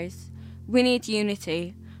rise. We need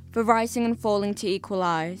unity, for rising and falling to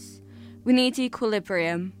equalise. We need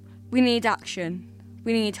equilibrium. We need action.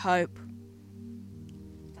 We need hope.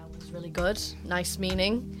 That was really good. Nice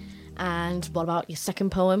meaning. And what about your second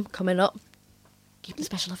poem coming up? Keep the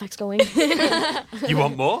special effects going. You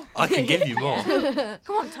want more? I can give you more.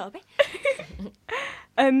 Come on, Toby.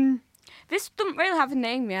 This doesn't really have a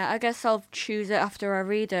name yet. I guess I'll choose it after I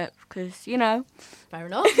read it, because, Fair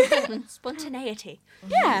enough. Spontaneity.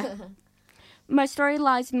 Yeah. My story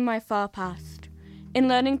lies in my far past, in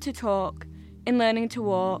learning to talk, in learning to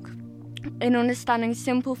walk, in understanding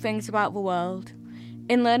simple things about the world,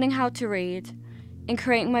 in learning how to read, in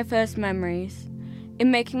creating my first memories, in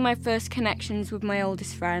making my first connections with my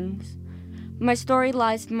oldest friends. My story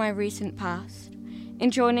lies in my recent past,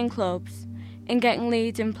 in joining clubs, in getting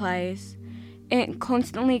leads in plays, in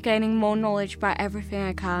constantly gaining more knowledge about everything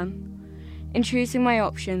I can, in choosing my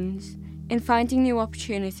options, in finding new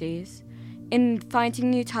opportunities, in finding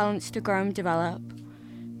new talents to grow and develop,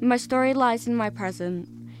 My story lies in my present,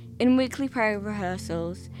 in weekly prayer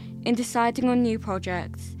rehearsals, in deciding on new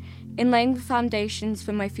projects, in laying the foundations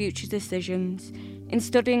for my future decisions, in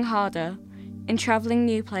studying harder, in travelling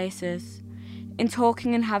new places, in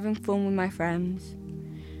talking and having fun with my friends.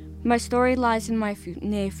 My story lies in my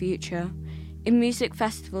near future, in music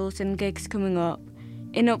festivals and gigs coming up,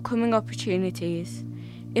 in upcoming opportunities,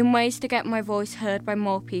 in ways to get my voice heard by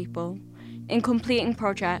more people, in completing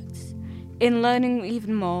projects, in learning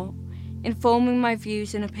even more, in forming my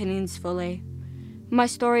views and opinions fully. My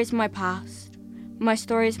story is my past. My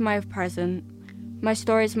story is my present. My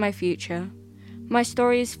story is my future. My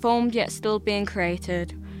story is formed yet still being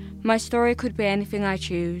created. My story could be anything I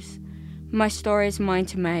choose. My story is mine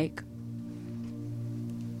to make.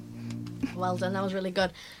 Well done, that was really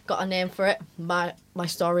good. Got a name for it. My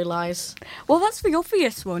story lies. Well, that's the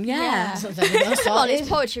obvious one, yeah. So there we go, Come on, sorted. it's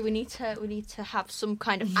poetry. We need to have some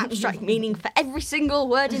kind of abstract meaning for every single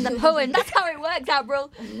word in the poem. That's how it works,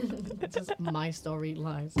 Avril. It's just my story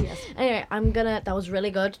lies. Yes. Anyway, that was really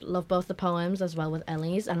good. Love both the poems as well with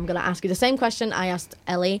Ellie's. And I'm gonna ask you the same question I asked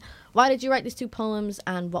Ellie. Why did you write these two poems,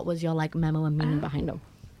 and what was your memo and meaning behind them?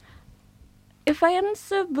 If I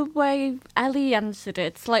answer the way Ellie answered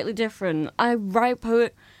it, slightly different. I write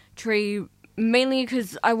poetry mainly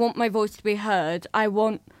because I want my voice to be heard.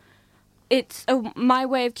 It's my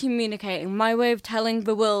way of communicating, my way of telling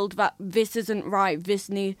the world that this isn't right, this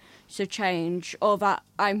needs to change, or that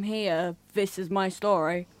I'm here, this is my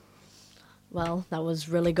story. Well, that was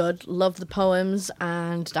really good. Love the poems,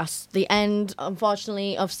 and that's the end,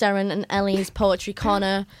 unfortunately, of Seren and Ellie's Poetry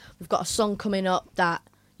Corner. We've got a song coming up that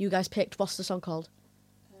you guys picked. What's the song called?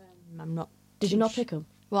 I'm not. Did you not pick them?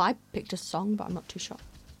 Well, I picked a song, but I'm not too sure.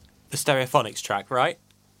 The Stereophonics track, right?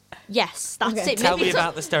 Yes, that's it. Tell me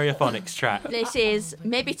about the Stereophonics track. This is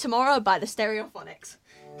Maybe Tomorrow by the Stereophonics.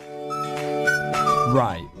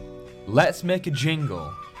 Right, let's make a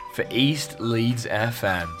jingle for East Leeds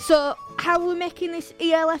FM. So, how are we making this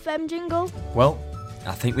ELFM jingle? Well,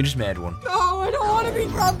 I think we just made one. No, I don't want to be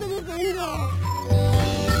trapped in a jingle.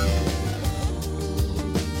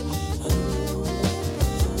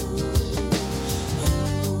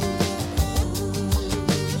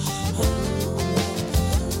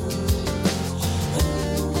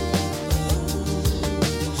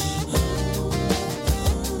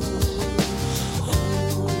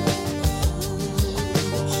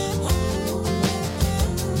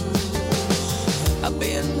 I've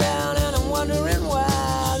been down and I'm wondering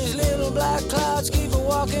why these little black clouds keep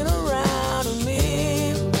walking around with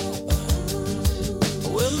me.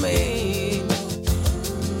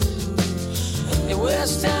 It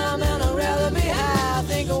was time and I'd rather be high.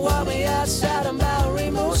 Think of what me outside and by a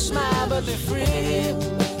rainbow smile, but they're free.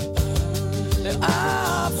 They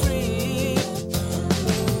are free.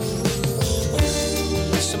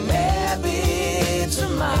 So maybe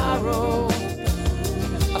tomorrow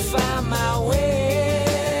I'll find my way.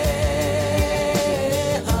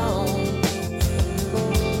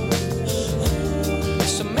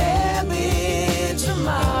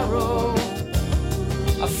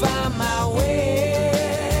 Find my way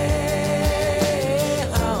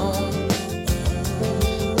home.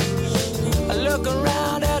 I look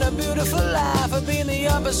around at a beautiful life. I've been the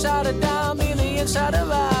upper side of down, been the inside of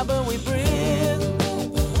I, but we breathe.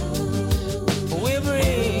 We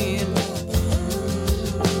breathe.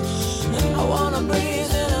 I wanna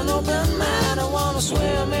breathe in an open mind. I wanna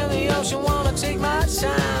swim in the ocean, wanna take my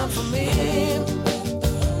time for me.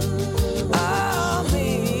 Oh, me.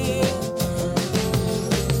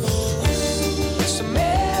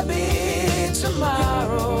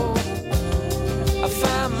 Tomorrow I'll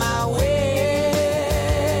find my way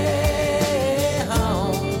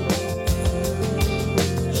home.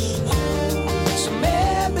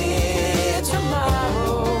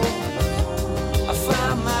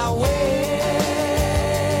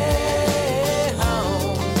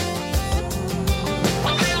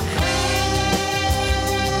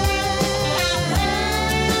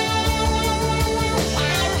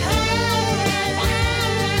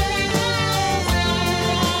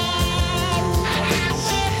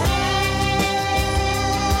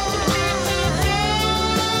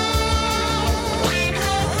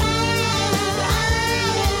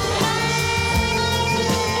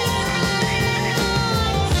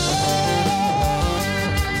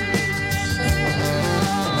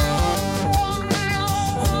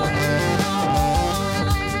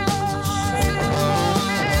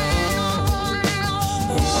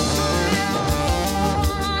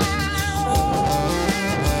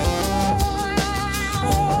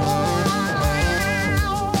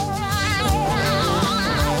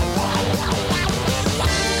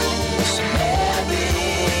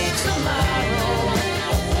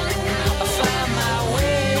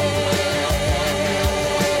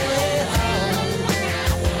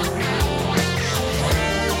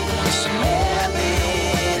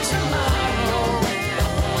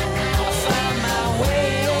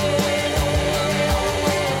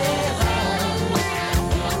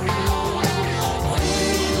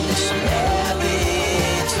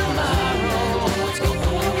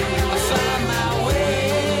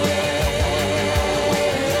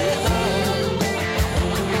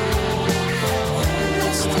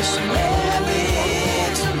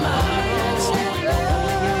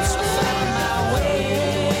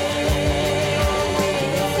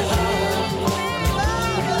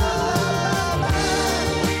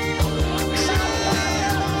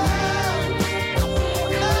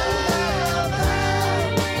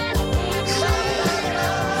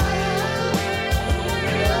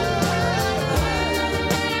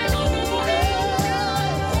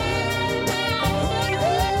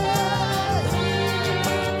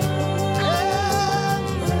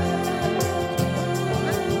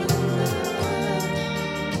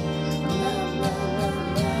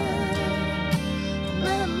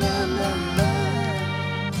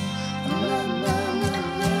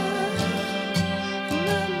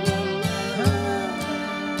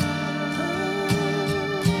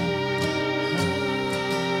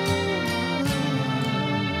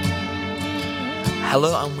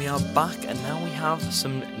 Hello, and we are back, and now we have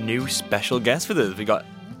some new special guests with us. We got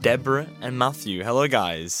Deborah and Matthew. Hello,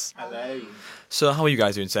 guys. Hello. So, how are you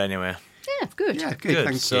guys doing today, anyway? Yeah, good. Yeah, good.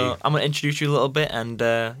 Thank So, you. I'm going to introduce you a little bit, and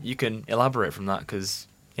you can elaborate from that, because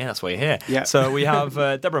yeah, that's why you're here. Yeah. So, we have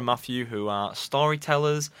Deborah and Matthew, who are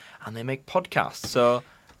storytellers, and they make podcasts. So,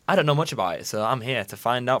 I don't know much about it, so I'm here to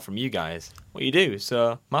find out from you guys what you do.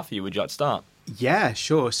 So, Matthew, would you like to start? Yeah,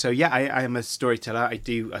 sure. So, yeah, I am a storyteller. I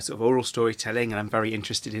do a sort of oral storytelling, and I'm very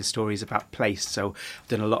interested in stories about place. So, I've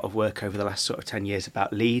done a lot of work over the last sort of 10 years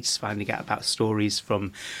about Leeds, finding out about stories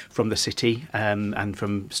from the city and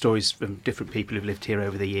from stories from different people who've lived here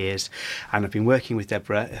over the years. And I've been working with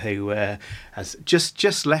Deborah, who has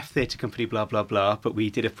just left Theatre Company, blah, blah, blah. But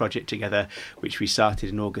we did a project together, which we started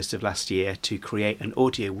in August of last year, to create an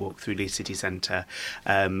audio walk through Leeds City Centre,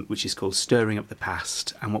 which is called Stirring Up the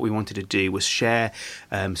Past. And what we wanted to do was share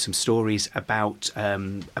some stories about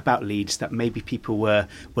Leeds that maybe people were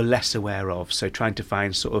less aware of. So trying to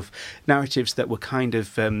find sort of narratives that were kind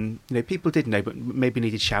of people did know but maybe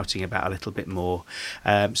needed shouting about a little bit more.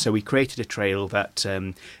 So we created a trail that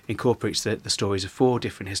incorporates the stories of 4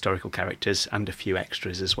 different historical characters and a few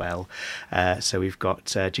extras as well. So we've got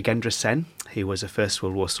Jagendra Sen, who was a First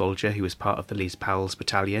World War soldier who was part of the Leeds Pals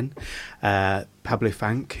Battalion. Pablo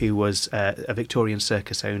Fank, who was a Victorian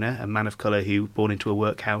circus owner, a man of colour who, born into a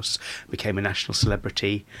workhouse, became a national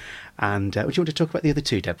celebrity. And would you want to talk about the other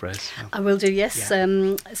 2, Deborah? I will do, yes.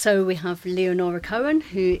 Yeah. So we have Leonora Cohen,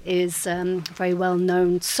 who is a very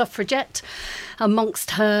well-known suffragette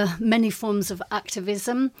amongst her many forms of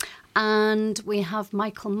activism. And we have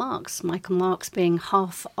Michael Marks being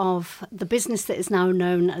half of the business that is now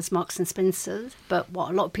known as Marks and Spencer. But what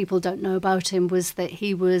a lot of people don't know about him was that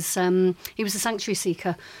he was a sanctuary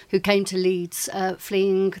seeker who came to Leeds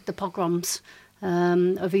fleeing the pogroms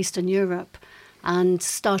of Eastern Europe, and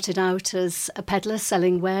started out as a peddler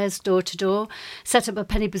selling wares door to door, set up a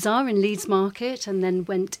penny bazaar in Leeds Market, and then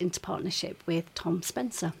went into partnership with Tom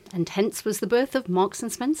Spencer, and hence was the birth of Marks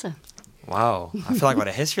and Spencer. Wow, I feel like I got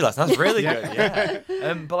a history lesson. That's really good.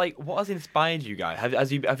 Yeah. But like, what has inspired you guys?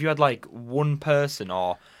 Have you had like one person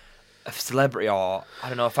or a celebrity or I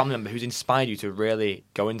don't know, a family member who's inspired you to really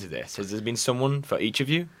go into this? Has there been someone for each of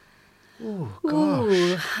you? Oh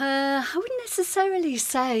gosh, I wouldn't necessarily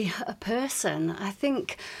say a person. I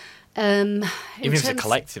think. Even if it's a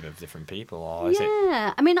collective of different people, or is it?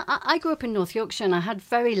 Yeah, I mean, I grew up in North Yorkshire and I had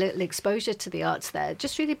very little exposure to the arts there,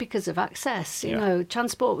 just really because of access. You know,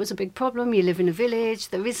 transport was a big problem. You live in a village,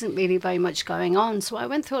 there isn't really very much going on. So I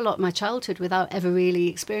went through a lot of my childhood without ever really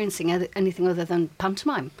experiencing anything other than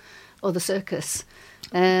pantomime or the circus.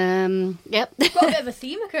 Yep. We've got a bit of a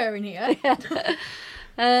theme occurring here.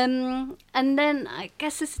 And then I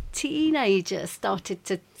guess as a teenager started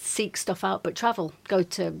to seek stuff out, but go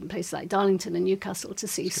to places like Darlington and Newcastle to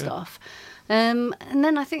see stuff. And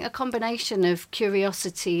then I think a combination of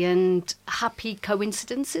curiosity and happy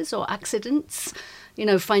coincidences or accidents,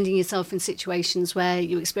 finding yourself in situations where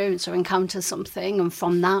you experience or encounter something and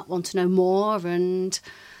from that want to know more. And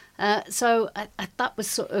so that was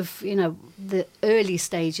sort of, the early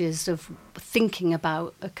stages of thinking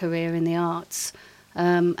about a career in the arts.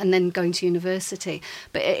 And then going to university.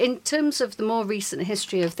 But in terms of the more recent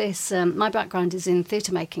history of this, my background is in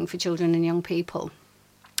theatre making for children and young people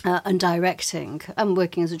and directing. I'm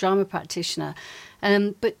working as a drama practitioner.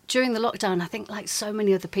 But during the lockdown, I think like so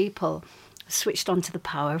many other people, switched on to the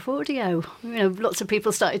power of audio. Lots of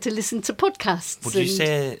people started to listen to podcasts. Would you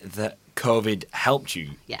say that COVID helped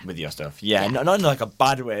you with your stuff? Yeah. Not in like a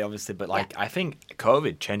bad way, obviously, but like I think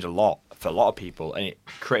COVID changed a lot for a lot of people, and it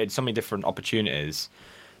created so many different opportunities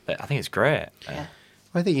that I think it's great.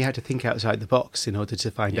 I think you had to think outside the box in order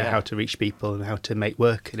to find out how to reach people and how to make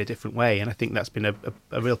work in a different way, and I think that's been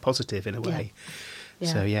a real positive in a way.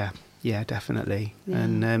 So yeah, definitely. Yeah.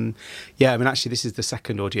 And I mean, actually, this is the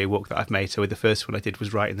second audio walk that I've made. So the first one I did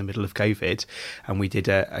was right in the middle of COVID, and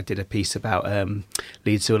I did a piece about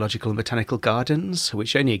Leeds Zoological and Botanical Gardens,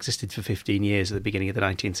 which only existed for 15 years at the beginning of the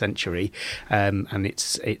 19th century, and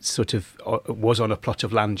it's sort of was on a plot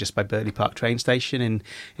of land just by Burley Park train station in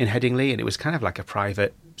Headingley, and it was kind of like a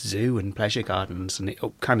private zoo and pleasure gardens, and it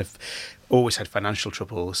kind of always had financial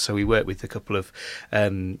troubles. So we worked with a couple of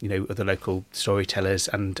other local storytellers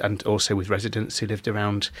and also with residents who lived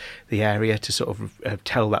around the area to sort of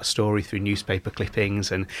tell that story through newspaper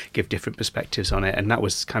clippings and give different perspectives on it. And that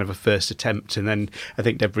was kind of a first attempt. And then I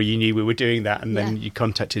think, Deborah, you knew we were doing that, and then you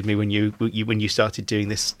contacted me when you started doing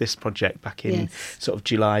this project back in sort of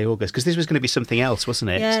July, August, because this was going to be something else,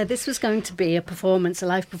 wasn't it? Yeah, this was going to be a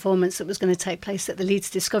live performance that was going to take place at the Leeds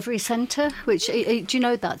Discovery Discovery Centre, which, do you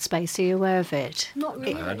know that space? Are you aware of it? Not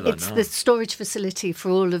really. It's the storage facility for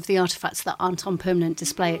all of the artefacts that aren't on permanent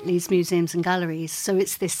display at Leeds museums and galleries. So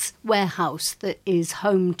it's this warehouse that is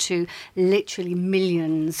home to literally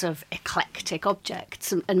millions of eclectic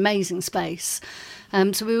objects, an amazing space.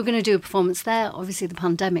 So we were going to do a performance there. Obviously, the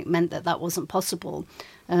pandemic meant that wasn't possible.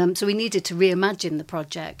 So we needed to reimagine the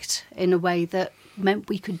project in a way that meant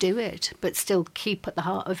we could do it, but still keep at the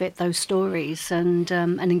heart of it those stories and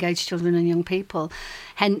engage children and young people.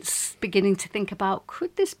 Hence, beginning to think about,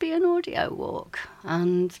 could this be an audio walk?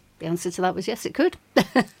 And the answer to that was yes, it could.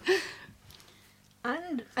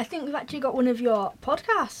 And I think we've actually got one of your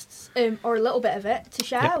podcasts, or a little bit of it, to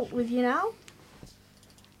share with you now.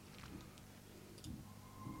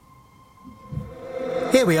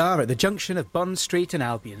 Here we are at the junction of Bond Street and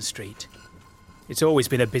Albion Street. It's always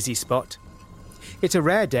been a busy spot. It's a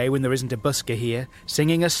rare day when there isn't a busker here,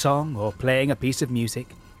 singing a song or playing a piece of music.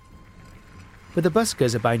 But the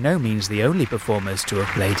buskers are by no means the only performers to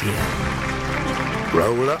have played here.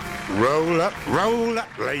 Roll up, roll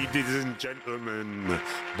up, ladies and gentlemen,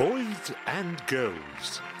 boys and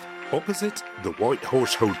girls. Opposite the White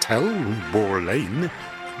Horse Hotel, Boar Lane,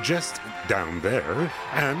 just down there,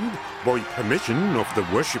 and by permission of the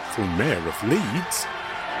worshipful Mayor of Leeds,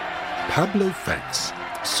 Pablo Fanks,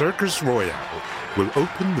 Circus Royale, will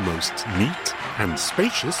open the most neat and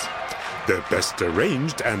spacious, the best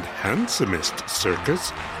arranged and handsomest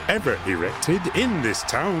circus ever erected in this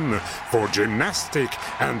town for gymnastic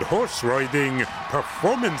and horse riding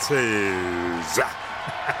performances.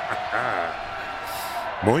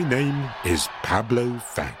 My name is Pablo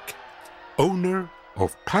Fank, owner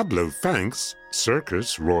of Pablo Fanks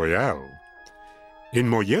Circus Royale. In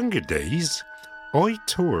my younger days, I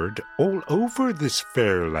toured all over this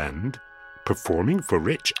fair land, performing for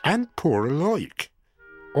rich and poor alike.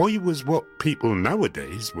 I was what people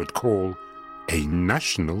nowadays would call a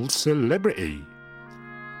national celebrity.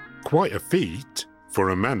 Quite a feat for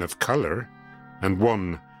a man of colour, and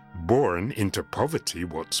one born into poverty,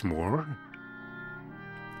 what's more.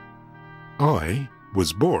 I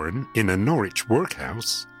was born in a Norwich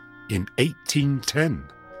workhouse in 1810.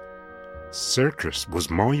 Circus was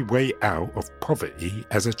my way out of poverty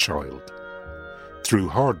as a child. Through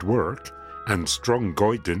hard work and strong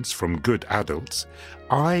guidance from good adults,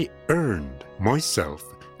 I earned myself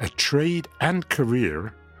a trade and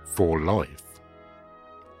career for life.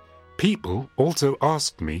 People also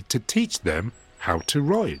asked me to teach them how to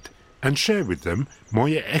ride and share with them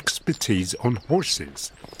my expertise on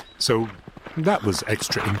horses, so that was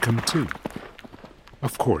extra income too.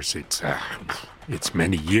 Of course, it's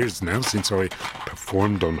many years now since I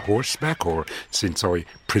performed on horseback or since I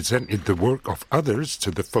presented the work of others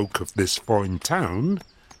to the folk of this fine town.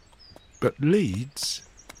 But Leeds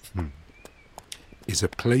is a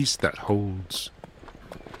place that holds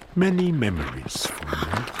many memories for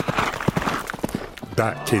me.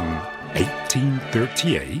 Back in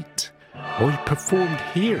 1838, I performed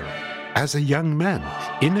here as a young man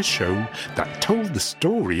in a show that told the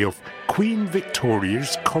story of Queen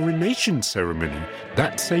Victoria's coronation ceremony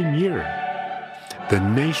that same year. The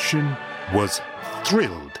nation was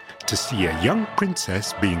thrilled to see a young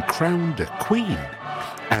princess being crowned a queen,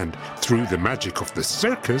 and through the magic of the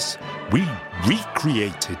circus, we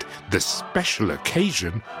recreated the special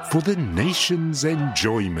occasion for the nation's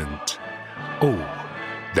enjoyment. Oh,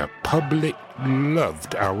 the public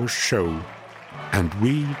loved our show, and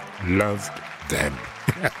we loved them.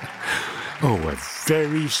 Oh, a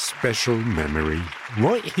very special memory,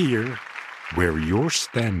 right here where you're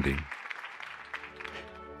standing.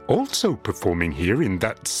 Also performing here in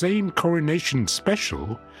that same coronation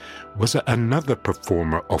special was another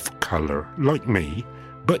performer of colour, like me,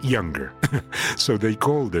 but younger. So they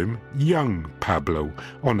called him Young Pablo,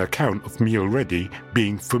 on account of me already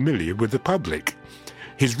being familiar with the public.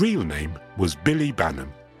 His real name was Billy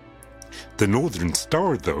Banham. The Northern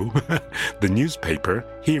Star, though, the newspaper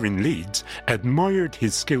here in Leeds, admired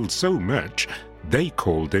his skill so much, they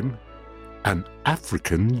called him an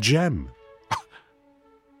African gem.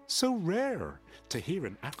 So rare to hear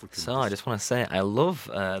an African. So I just want to say, I love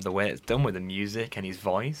the way it's done with the music and his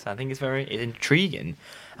voice. I think it's very intriguing.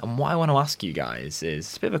 And what I want to ask you guys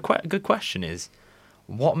is, a bit of a good question is,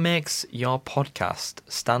 what makes your podcast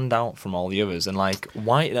stand out from all the others? And like,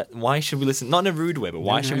 why should we listen, not in a rude way, but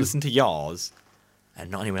why should we listen to yours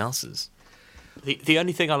and not anyone else's? The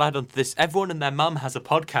only thing I'll add on to this, everyone and their mum has a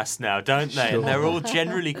podcast now, don't they? Sure. And they're all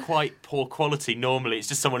generally quite poor quality normally. It's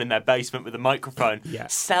just someone in their basement with a microphone. Yeah.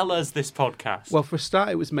 Sell us this podcast. Well, for a start,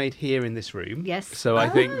 it was made here in this room. Yes. So I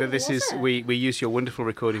think that this is, we use your wonderful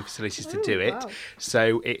recording facilities to do it. wow.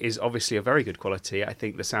 So it is obviously a very good quality. I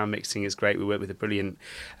think the sound mixing is great. We worked with a brilliant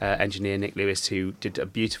engineer, Nick Lewis, who did a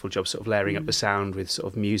beautiful job sort of layering up the sound with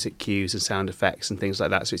sort of music cues and sound effects and things like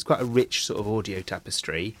that. So it's quite a rich sort of audio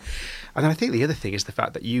tapestry. And then I think the other thing is the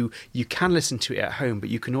fact that you can listen to it at home, but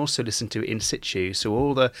you can also listen to it in situ. So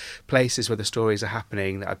all the places where the stories are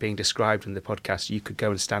happening that are being described in the podcast, you could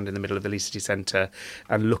go and stand in the middle of the Leeds City Centre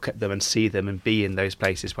and look at them and see them and be in those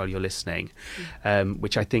places while you're listening,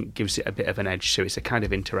 which I think gives it a bit of an edge. So it's a kind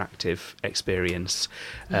of interactive experience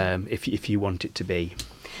if you want it to be.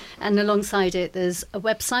 And alongside it, there's a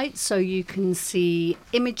website, so you can see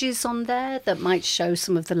images on there that might show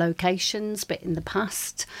some of the locations, but in the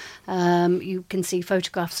past. You can see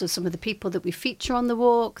photographs of some of the people that we feature on the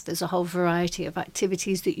walk. There's a whole variety of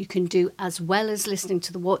activities that you can do as well as listening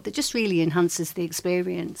to the walk that just really enhances the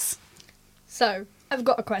experience. So, I've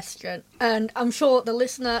got a question, and I'm sure the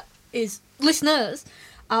listeners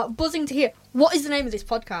are buzzing to hear, what is the name of this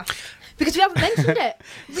podcast? Because we haven't mentioned it.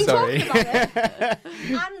 We've been talking about it,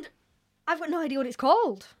 and I've got no idea what it's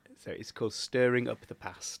called. So it's called Stirring Up the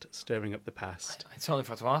Past. Stirring Up the Past. I totally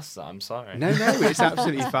forgot to ask that. I'm sorry. No, it's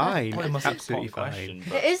absolutely fine. Well, it must be an Absolutely important fine.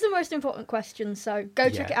 question, It is the most important question, so go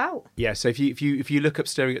check it out. Yeah, so if you look up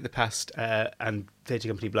Stirring Up the Past and Theatre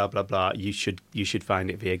Company blah blah blah, you should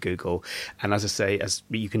find it via Google. And as I say,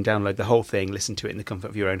 you can download the whole thing, listen to it in the comfort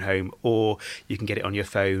of your own home, or you can get it on your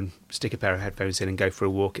phone, stick a pair of headphones in and go for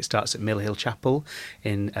a walk. It starts at Mill Hill Chapel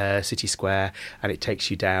in City Square, and it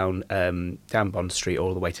takes you down Bond Street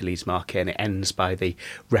all the way to Leeds Market, and it ends by the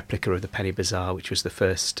replica of the Penny Bazaar, which was the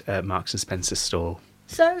first Marks and Spencer stall.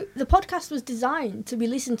 So, the podcast was designed to be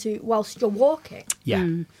listened to whilst you're walking? Yeah.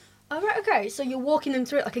 Oh, right, okay, so you're walking them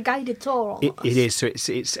through it like a guided tour almost? It is. So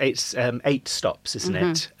it's 8 stops, isn't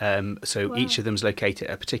it? So Wow. each of them's located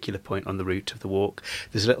at a particular point on the route of the walk.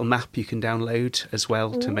 There's a little map you can download as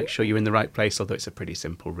well to make sure you're in the right place, although it's a pretty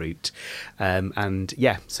simple route. And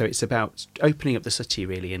yeah, so it's about opening up the city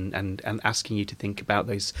really and asking you to think about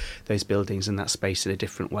those buildings and that space in a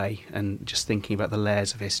different way, and just thinking about the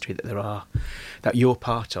layers of history that you're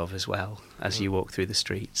part of as well as you walk through the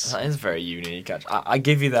streets. That is very unique. I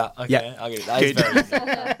give you that. Okay, Yeah. I'll give you that. That is Good.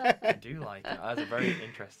 very I do like it. That's very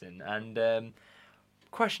interesting. And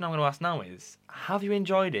question I'm going to ask now is, have you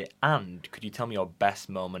enjoyed it? And could you tell me your best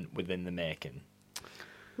moment within the making?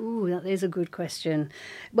 Ooh, that is a good question.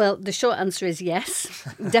 Well, the short answer is yes.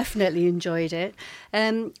 Definitely enjoyed it. I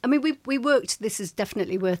mean, we worked, this is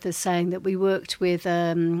definitely worth us saying, that we worked with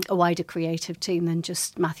a wider creative team than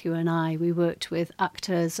just Matthew and I. We worked with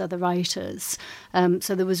actors, other writers.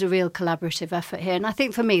 So there was a real collaborative effort here. And I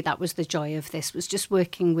think for me, that was the joy of this, was just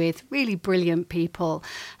working with really brilliant people.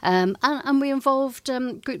 And we involved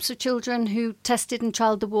groups of children who tested and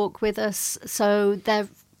trialled the walk with us. So their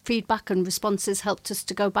feedback and responses helped us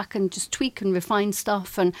to go back and just tweak and refine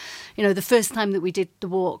stuff. And, you know, the first time that we did the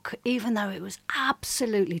walk, even though it was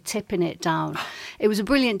absolutely tipping it down, it was a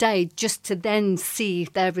brilliant day just to then see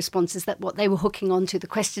their responses, that what they were hooking onto, the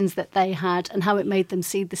questions that they had, and how it made them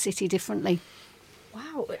see the city differently.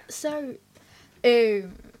 Wow. So,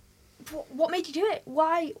 what made you do it?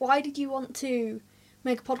 Why did you want to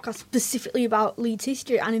make a podcast specifically about Leeds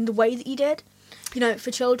history and in the way that you did? You know,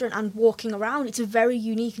 for children and walking around, it's a very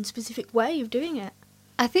unique and specific way of doing it.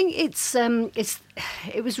 I think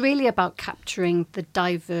it was really about capturing the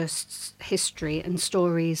diverse history and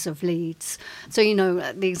stories of Leeds. So, you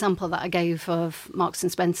know, the example that I gave of Marks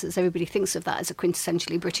and Spencer's, everybody thinks of that as a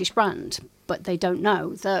quintessentially British brand, but they don't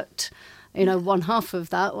know that, you know, one half of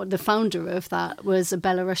that, or the founder of that, was a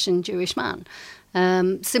Belarusian Jewish man.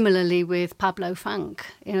 Similarly with Pablo Fank,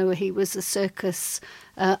 you know, he was a circus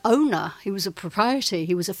owner, he was a proprietor,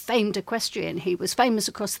 he was a famed equestrian, he was famous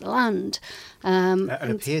across the land. And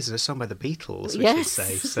appears in a song by the Beatles, we should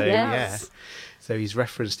say. So, yes. yeah. So he's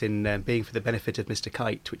referenced in Being for the Benefit of Mr.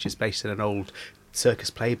 Kite, which is based on an old circus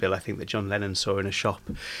playbill, I think, that John Lennon saw in a shop.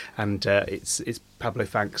 And it's Pablo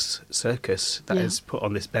Fank's circus that is put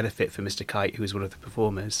on this benefit for Mr. Kite, who was one of the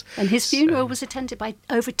performers. And his funeral was attended by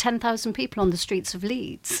over 10,000 people on the streets of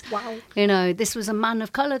Leeds. Wow. You know, this was a man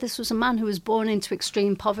of colour, this was a man who was born into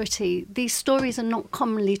extreme poverty. These stories are not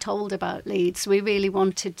commonly told about Leeds. We really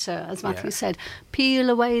wanted to, as Matthew said, peel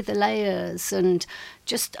away the layers and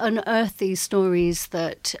just unearth these stories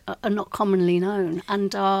that are not commonly known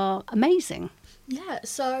and are amazing. Yeah,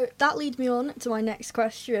 so that leads me on to my next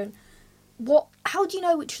question. How do you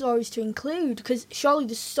know which stories to include? Because surely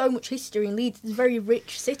there's so much history in Leeds. It's a very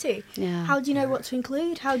rich city. Yeah. How do you know what to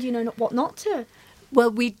include? How do you know what not to? Well,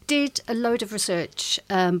 we did a load of research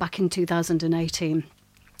back in 2018.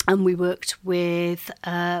 And we worked with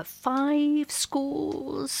 5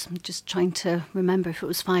 schools. I'm just trying to remember if it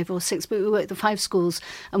was 5 or 6, but we worked with 5 schools,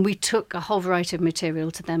 and we took a whole variety of material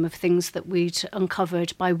to them of things that we'd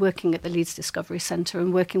uncovered by working at the Leeds Discovery Centre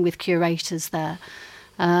and working with curators there.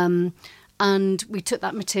 And we took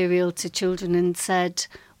that material to children and said,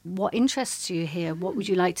 what interests you here? What would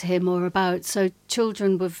you like to hear more about? So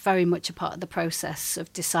children were very much a part of the process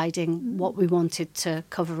of deciding what we wanted to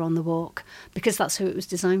cover on the walk, because that's who it was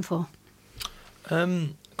designed for. The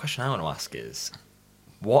question I want to ask is,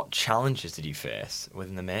 what challenges did you face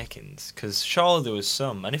within the makings? Because surely there was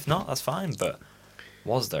some, and if not, that's fine, but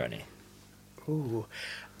was there any? Ooh,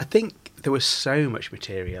 I think there was so much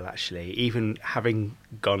material, actually, even having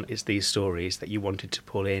gone as these stories that you wanted to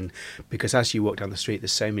pull in, because as you walk down the street,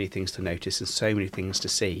 there's so many things to notice and so many things to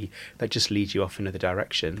see that just lead you off in other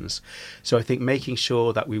directions. So I think making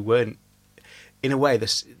sure that we weren't, in a way,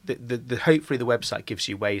 hopefully the website gives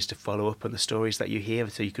you ways to follow up on the stories that you hear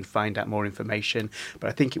so you can find out more information. But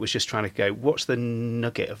I think it was just trying to go, what's the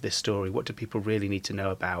nugget of this story? What do people really need to know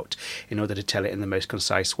about in order to tell it in the most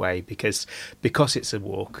concise way? Because it's a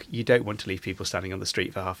walk, you don't want to leave people standing on the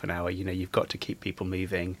street for half an hour. You know, you've got to keep people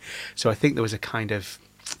moving. So I think there was a kind of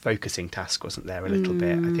focusing task, wasn't there, a little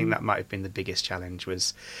bit. I think that might have been the biggest challenge.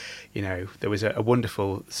 Was, you know, there was a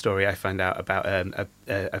wonderful story I found out about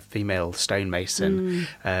a female stonemason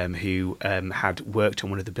who had worked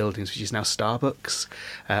on one of the buildings which is now Starbucks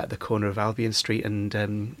at the corner of Albion Street and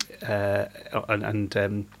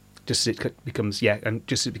just as it becomes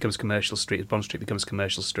Commercial Street, as Bond Street becomes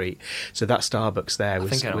Commercial Street. So that Starbucks there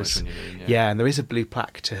and there is a blue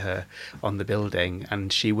plaque to her on the building,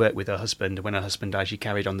 and she worked with her husband. When her husband died, she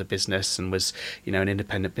carried on the business and was, you know, an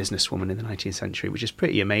independent businesswoman in the 19th century, which is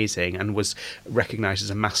pretty amazing, and was recognised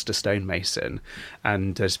as a master stonemason.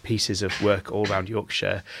 And there's pieces of work all around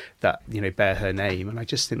Yorkshire that, you know, bear her name, and I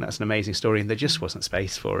just think that's an amazing story, and there just wasn't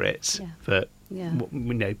space for it. But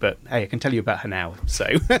but hey, I can tell you about her now. So,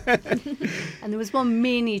 and there was one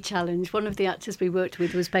mini challenge. One of the actors we worked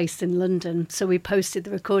with was based in London, so we posted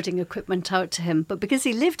the recording equipment out to him. But because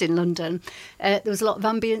he lived in London, there was a lot of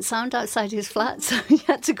ambient sound outside his flat, so he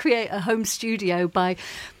had to create a home studio by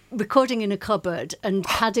recording in a cupboard and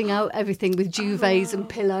padding out everything with duvets and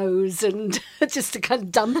pillows, and just to kind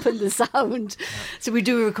of dampen the sound. So we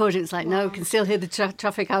do a recording. It's like, no, we can still hear the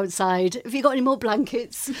traffic outside. Have you got any more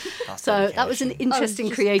blankets? So that was an interesting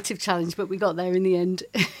creative challenge, but we got there in the end.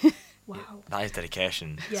 Wow. That is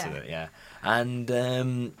dedication. Yeah. To it, yeah.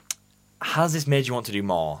 And has this made you want to do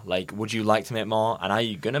more? Like, would you like to make more? And are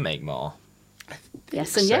you going to make more?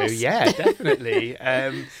 Yes and yes. Yeah, definitely.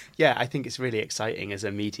 I think it's really exciting as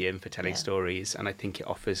a medium for telling stories, and I think it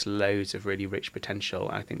offers loads of really rich potential.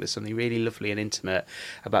 I think there's something really lovely and intimate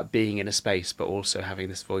about being in a space, but also having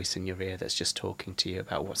this voice in your ear that's just talking to you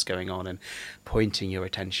about what's going on and pointing your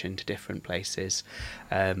attention to different places.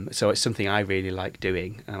 So it's something I really like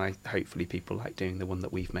doing, and hopefully people like doing the one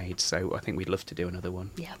that we've made. So I think we'd love to do another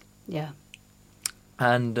one. Yeah.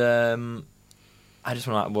 And I just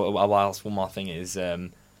want to ask one more thing is,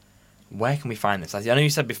 where can we find this? I know you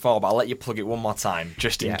said before, but I'll let you plug it one more time,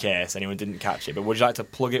 just in case anyone didn't catch it. But would you like to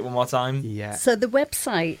plug it one more time? Yeah. So the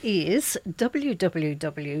website is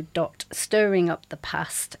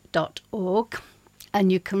www.stirringupthepast.org,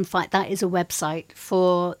 and you can find that is a website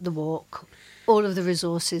for the walk. All of the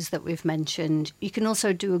resources that we've mentioned. You can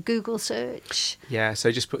also do a Google search. Yeah,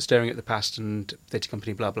 so just put Stirring Up the Past and Theatre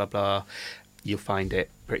Company, blah, blah, blah. You'll find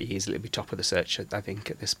it pretty easily. It'll be top of the search, I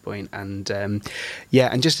think, at this point. And and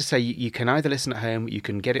just to say, you can either listen at home, you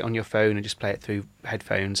can get it on your phone and just play it through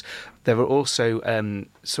headphones. There are also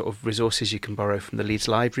sort of resources you can borrow from the Leeds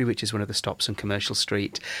Library, which is one of the stops on Commercial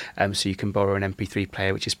Street. So you can borrow an MP3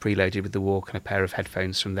 player, which is preloaded with the walk, and a pair of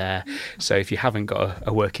headphones from there. So if you haven't got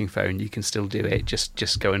a working phone, you can still do it.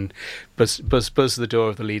 Just go and buzz the door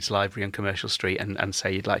of the Leeds Library on Commercial Street and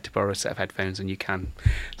say you'd like to borrow a set of headphones, and you can.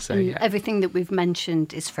 So everything that we've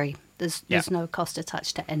mentioned is free. There's no cost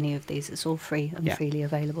attached to any of these. It's all free and freely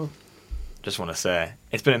available. Just want to say,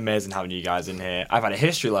 it's been amazing having you guys in here. I've had a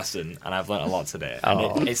history lesson, and I've learnt a lot today.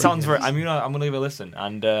 And it sounds very... I'm gonna give it a listen,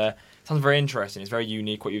 and it sounds very interesting. It's very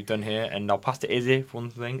unique what you've done here, and I'll pass to Izzy for one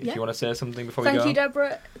thing, if you want to say something before we go. Thank you,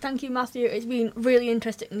 Deborah. Thank you, Matthew. It's been really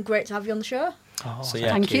interesting and great to have you on the show.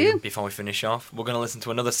 Thank you. Before we finish off, we're going to listen to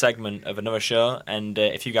another segment of another show, and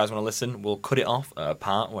if you guys want to listen, we'll cut it off at a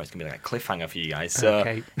part where it's going to be like a cliffhanger for you guys.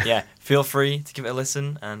 So, feel free to give it a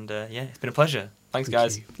listen, and it's been a pleasure. Thanks,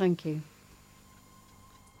 guys. Thank you.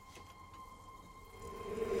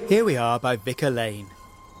 Here we are by Vicar Lane,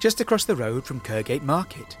 just across the road from Kirgate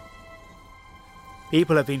Market.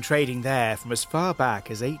 People have been trading there from as far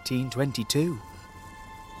back as 1822.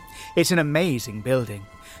 It's an amazing building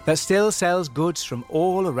that still sells goods from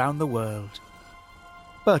all around the world.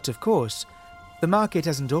 But, of course, the market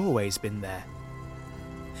hasn't always been there.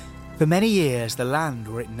 For many years, the land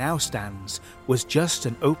where it now stands was just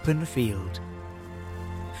an open field.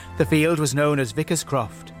 The field was known as Vicar's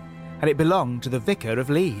Croft, and it belonged to the Vicar of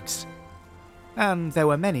Leeds. And there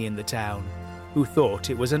were many in the town who thought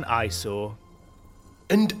it was an eyesore.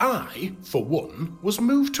 And I, for one, was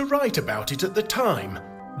moved to write about it at the time.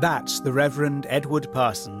 That's the Reverend Edward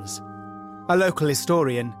Parsons, a local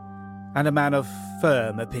historian and a man of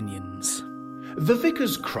firm opinions. The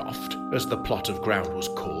Vicar's Croft, as the plot of ground was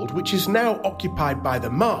called, which is now occupied by the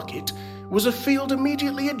market, was a field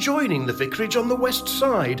immediately adjoining the vicarage on the west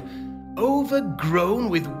side, overgrown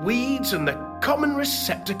with weeds and the common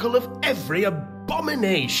receptacle of every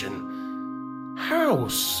abomination. How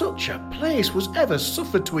such a place was ever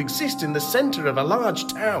suffered to exist in the centre of a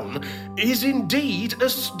large town is indeed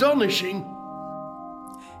astonishing.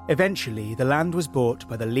 Eventually, the land was bought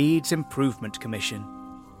by the Leeds Improvement Commission,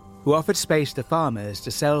 who offered space to farmers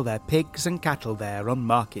to sell their pigs and cattle there on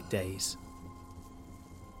market days.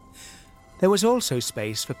 There was also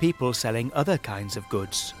space for people selling other kinds of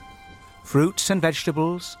goods, fruits and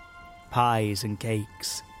vegetables, pies and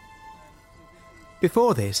cakes.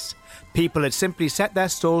 Before this, people had simply set their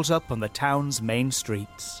stalls up on the town's main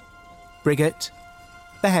streets: Briggate,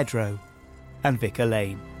 the Hedgerow, and Vicar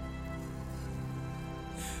Lane.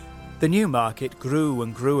 The new market grew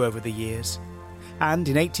and grew over the years, and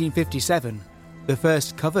in 1857, the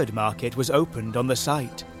first covered market was opened on the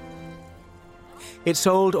site. It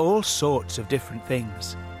sold all sorts of different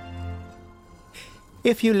things.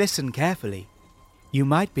 If you listen carefully, you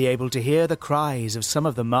might be able to hear the cries of some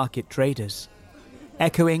of the market traders,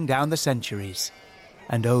 echoing down the centuries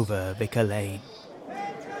and over Vicar Lane.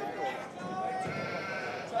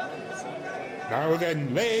 Now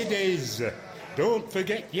then, ladies, don't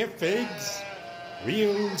forget your figs.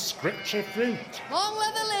 Real scripture fruit. Long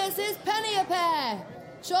leather laces, penny a pair.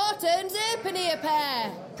 Short ends, halfpenny a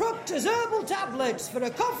pair. Proctor's herbal tablets for a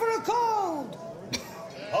cough or a cold.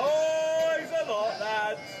 Hoys a lot,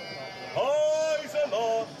 lads. Hoys a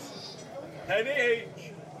lot. Penny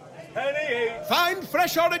each. Penny each. Fine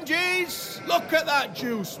fresh oranges. Look at that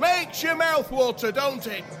juice. Makes your mouth water, don't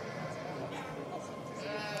it?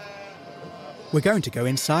 We're going to go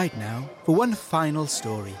inside now for one final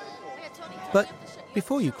story. But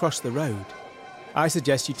before you cross the road, I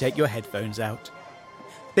suggest you take your headphones out.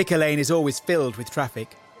 Vicar Lane is always filled with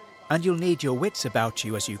traffic, and you'll need your wits about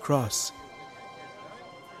you as you cross.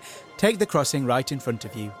 Take the crossing right in front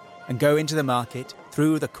of you and go into the market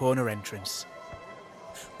through the corner entrance.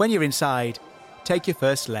 When you're inside, take your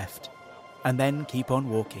first left and then keep on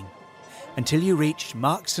walking until you reach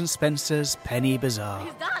Marks and Spencer's Penny Bazaar.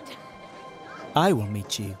 I will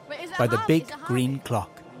meet you by the big green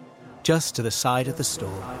clock just to the side of the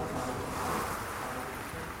store.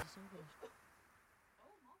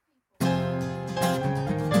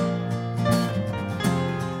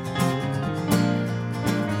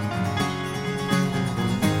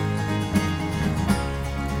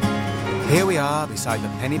 Here we are beside the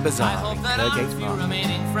Penny Bazaar in Kirgate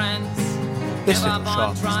Market. This little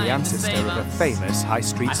shop is the ancestor of a famous high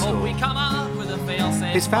street store.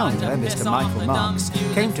 His founder, Mr. Michael Marks,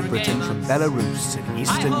 came to Britain from Belarus in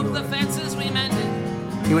Eastern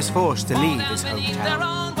Europe. He was forced to leave his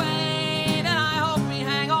hometown.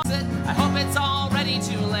 I hope it's already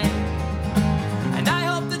too late. And I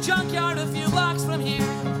hope the junkyard a few blocks from here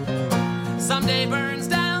someday burns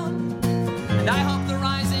down. And I hope the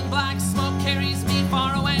rising black smoke carries me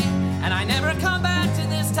far away, and I never come back to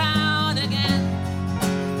this town again.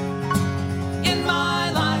 In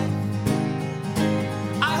my life,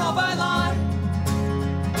 I hope I lie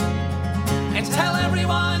and tell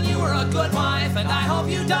everyone you were a good wife, and I hope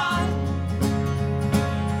you die.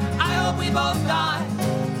 I hope we both die.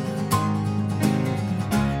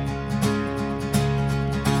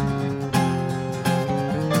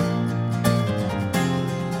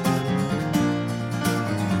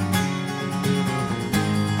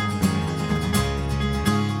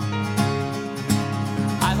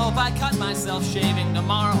 I cut myself shaving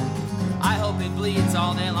tomorrow. I hope it bleeds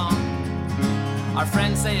all day long. Our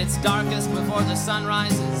friends say it's darkest before the sun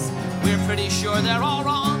rises. We're pretty sure they're all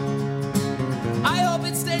wrong. I hope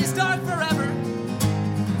it stays dark forever.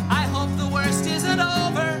 I hope the worst isn't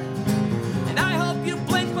over. And I hope you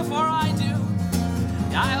blink before I do.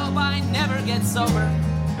 I hope I never get sober.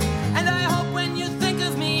 And I hope when you think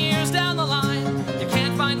of me years down the line, you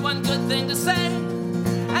can't find what one good thing to say.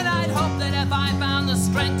 And I'd hope that if I found the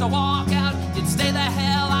strength to walk out, you'd stay the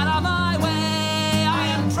hell out of my way. I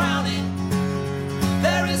am drowning,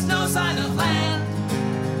 there is no sign of land.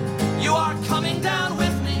 You are coming down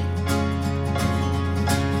with me,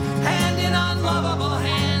 hand in unlovable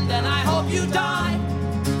hand. And I hope you die,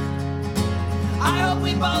 I hope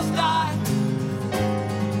we both die.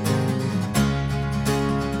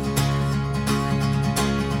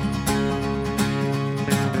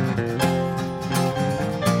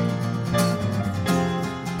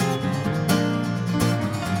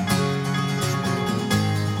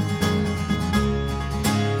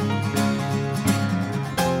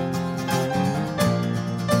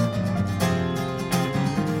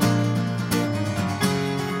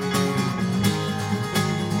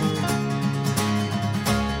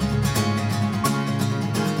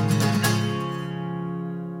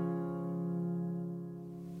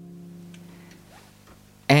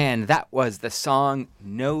 And that was the song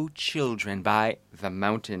No Children by the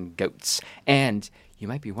Mountain Goats. And you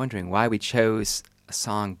might be wondering why we chose a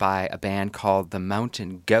song by a band called the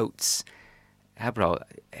Mountain Goats. Abro,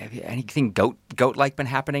 have anything goat-like been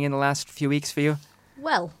happening in the last few weeks for you?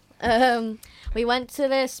 Well, we went to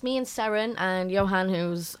this, me and Seren and Johan,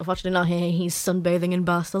 who's unfortunately not here, he's sunbathing in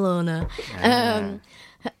Barcelona.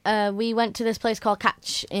 We went to this place called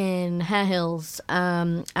Catch in Hare Hills,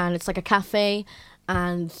 and it's like a cafe,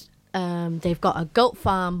 and they've got a goat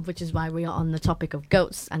farm, which is why we are on the topic of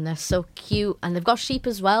goats, and they're so cute, and they've got sheep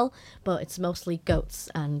as well, but it's mostly goats,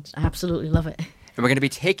 and I absolutely love it. And we're going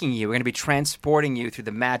to be transporting you through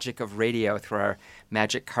the magic of radio, through our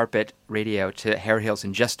magic carpet radio to Hare Hills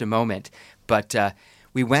in just a moment. But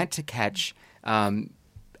we went to Catch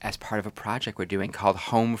as part of a project we're doing called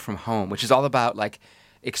Home from Home, which is all about like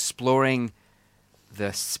exploring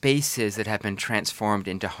the spaces that have been transformed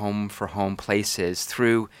into home for home places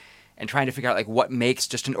through and trying to figure out like what makes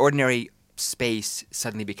just an ordinary space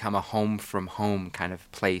suddenly become a home from home kind of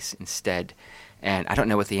place instead. And I don't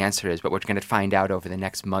know what the answer is, but we're going to find out over the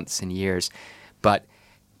next months and years. But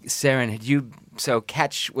Seren,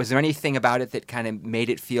 Catch, was there anything about it that kind of made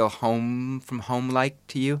it feel home from home-like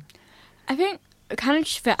to you? I think kind of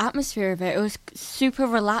just the atmosphere of it. It was super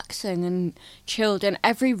relaxing and chilled, and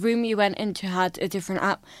every room you went into had a different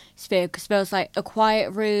atmosphere, because there was like a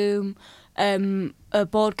quiet room, a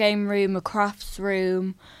board game room, a crafts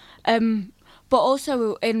room, but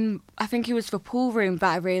also I think it was the pool room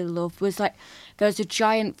that I really loved, was like there was a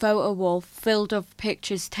giant photo wall filled of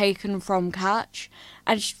pictures taken from Catch.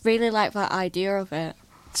 I just really like that idea of it.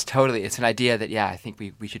 It's an idea that, I think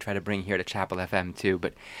we should try to bring here to Chapel FM too.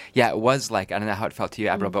 But it was like, I don't know how it felt to you,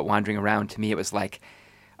 Abro, but wandering around, to me it was like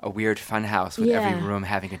a weird fun house with every room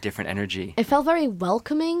having a different energy. It felt very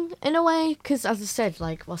welcoming in a way, because as I said,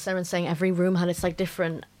 like what Seren's saying, every room had its like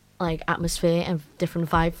different like atmosphere and different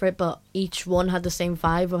vibe for it, but each one had the same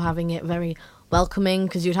vibe of having it very welcoming,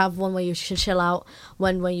 because you'd have one where you should chill out,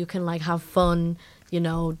 one where you can like have fun,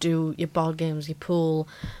 do your board games, your pool,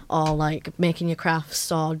 or like making your crafts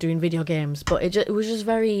or doing video games. But it was just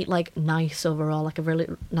very like nice overall, like a really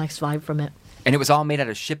nice vibe from it. And it was all made out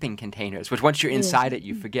of shipping containers, which once you're inside it,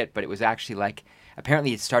 you forget. But it was actually like,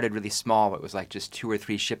 apparently it started really small. It was like just 2 or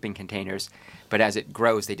 3 shipping containers. But as it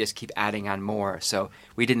grows, they just keep adding on more. So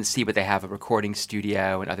we didn't see, but they have a recording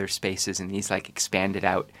studio and other spaces in these like expanded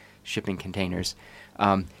out shipping containers.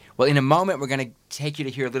 Well, in a moment, we're going to take you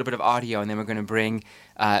to hear a little bit of audio, and then we're going to bring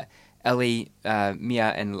Ellie, Mia,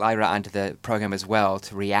 and Lyra onto the program as well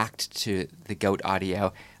to react to the goat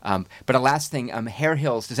audio. But a last thing, Hare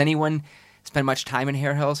Hills. Does anyone spend much time in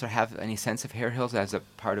Hare Hills or have any sense of Hare Hills as a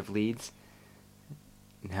part of Leeds?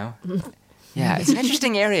 No? Yeah, it's an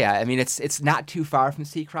interesting area. I mean, it's not too far from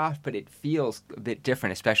Seacroft, but it feels a bit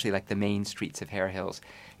different, especially like the main streets of Hare Hills.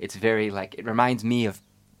 It's very like, it reminds me of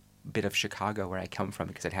bit of Chicago where I come from,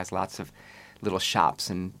 because it has lots of little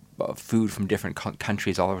shops and food from different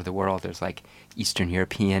countries all over the world. There's like Eastern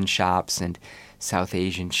European shops and South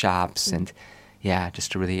Asian shops, and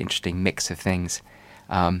just a really interesting mix of things.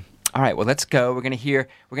 All right, well, let's go. We're gonna hear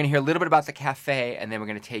a little bit about the cafe, and then we're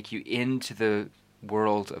gonna take you into the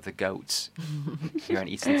world of the goats here on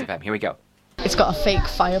East Leeds FM. Here we go. It's got a fake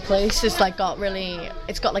fireplace. It's got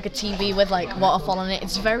like a TV with like waterfall on it.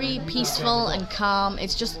 It's very peaceful and calm.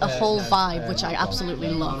 It's just a whole vibe, which I absolutely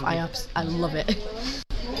love. I love it.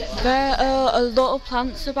 There are a lot of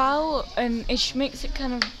plants about, and it makes it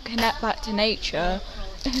kind of connect back to nature.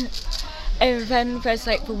 And then there's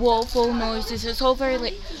like the waterfall noises. It's all very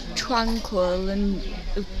like tranquil and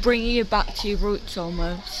bringing you back to your roots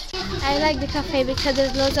almost. I like the cafe because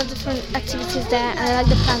there's loads of different activities there, and I like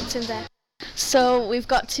the plants in there. So we've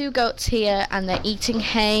got 2 goats here, and they're eating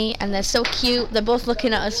hay, and they're so cute. They're both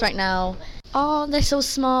looking at us right now. Oh, they're so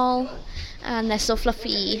small, and they're so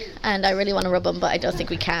fluffy, and I really want to rub them, but I don't think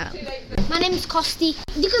we can. My name's Kosti.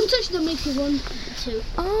 You can touch them if you want to.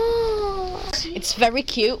 Oh, it's very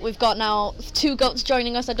cute. We've got now 2 goats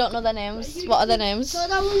joining us. I don't know their names. What are their names? So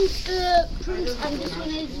that one's Prince, and this one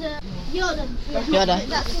is Yoda. Yoda.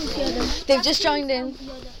 That one's Yoda. They've just joined in.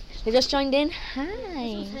 They just joined in.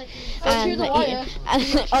 Hi. Don't do the wire.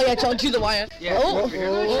 Oh yeah, don't do the wire. Yeah,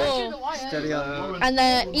 Steady on. And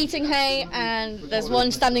they're eating hay, and there's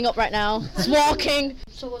one standing up right now. It's walking.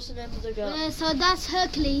 So what's the name of the goat? So that's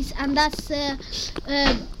Hercules, and that's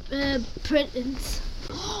Prince.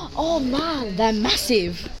 Oh man, they're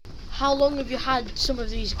massive. How long have you had some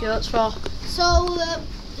of these goats for? So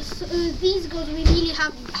these goats we really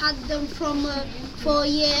have had them from for a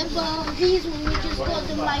year, but these we just got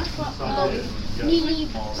them like for nearly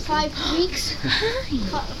 5 weeks.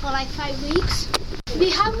 for like 5 weeks. We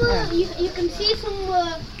have you can see some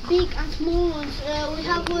big and small ones. We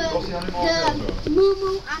have the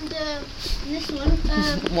Moo and this one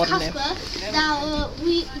Casper. That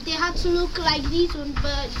they had to look like these ones,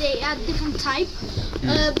 but they are different type.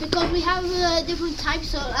 Because we have different types.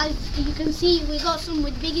 So as you can see, we got some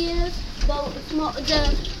with big ears, but the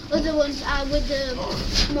other ones are with the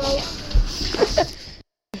small.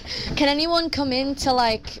 Can anyone come in to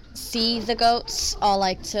like see the goats, or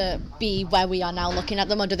like to be where we are now looking at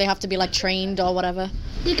them, or do they have to be like trained or whatever?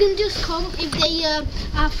 They can just come if they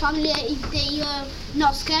are familiar, if they are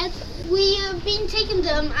not scared. We have been taking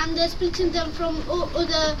them and splitting them from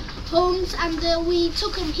other homes, and we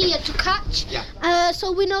took them here to catch. Yeah.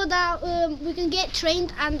 So we know that we can get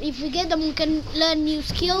trained, and if we get them, we can learn new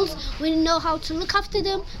skills. We know how to look after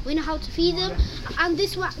them. We know how to feed them, and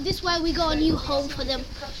this way we got a new home for them,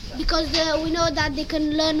 because we know that they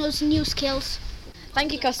can learn us new skills.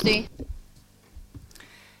 Thank you, Kosti.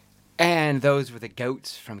 And those were the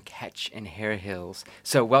goats from Ketch and Hare Hills.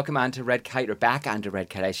 So welcome on to Red Kite, or back onto Red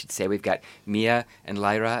Kite, I should say. We've got Mia and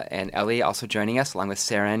Lyra and Ellie also joining us, along with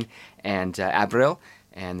Saren and Abril.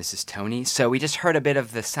 And this is Tony. So we just heard a bit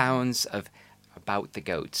of the sounds about the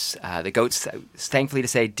goats. The goats, thankfully to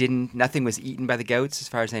say, nothing was eaten by the goats, as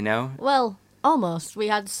far as I know. Well, almost. We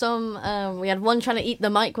had we had one trying to eat the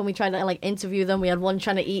mic when we tried to interview them. We had one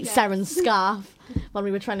trying to eat Saren's scarf when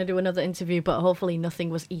we were trying to do another interview, but hopefully nothing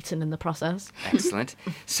was eaten in the process. Excellent.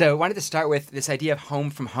 So I wanted to start with this idea of home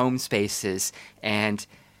from home spaces, and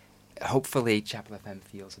hopefully Chapel FM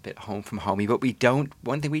feels a bit home from homey, but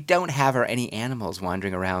one thing we don't have are any animals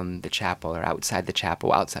wandering around the chapel or outside the chapel.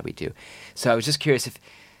 Well, outside we do. So I was just curious if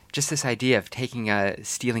just this idea of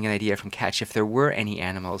stealing an idea from Ketch, if there were any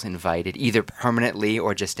animals invited, either permanently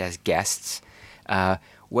or just as guests,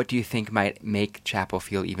 what do you think might make Chapel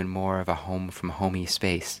feel even more of a home from homey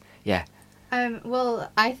space? Yeah. Well,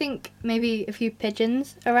 I think maybe a few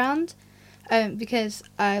pigeons around, because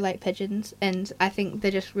I like pigeons and I think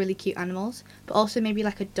they're just really cute animals. But also maybe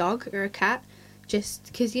like a dog or a cat, just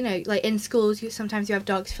because, like in schools, sometimes you have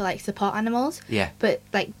dogs for like support animals. Yeah. But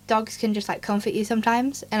like dogs can just like comfort you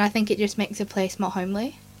sometimes, and I think it just makes a place more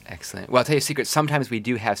homely. Excellent. Well, I'll tell you a secret. Sometimes we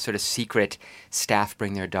do have sort of secret staff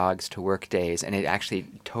bring their dogs to work days, and it actually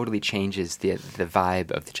totally changes the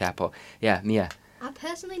vibe of the chapel. Yeah, Mia. I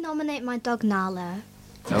personally nominate my dog Nala.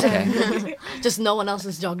 Okay. Just no one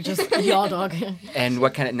else's dog, just your dog. And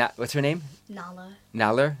what's her name? Nala.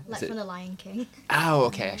 Nala? Like from The Lion King. Oh,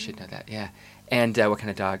 okay. I should know that. Yeah. And what kind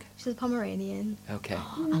of dog? She's a Pomeranian. Okay.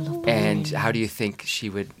 I love And how do you think she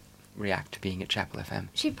would react to being at Chapel FM?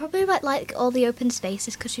 She'd probably like all the open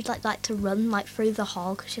spaces, because she'd like to run through the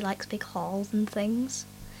hall, because she likes big halls and things,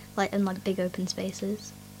 and big open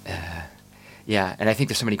spaces. Yeah, and I think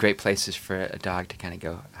there's so many great places for a dog to kind of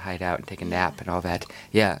go hide out and take a nap and all that.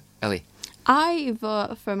 Yeah, Ellie. I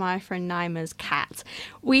vote for my friend Naima's cat.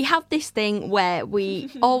 We have this thing where we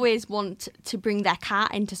always want to bring their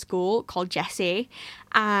cat into school, called Jessie,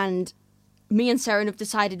 and me and Saren have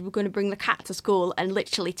decided we're going to bring the cat to school and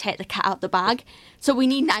literally take the cat out the bag. So we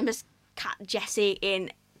need Naima's cat, Jessie,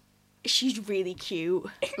 in. She's really cute.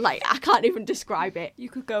 I can't even describe it. You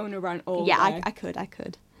could go on around all Yeah, day. I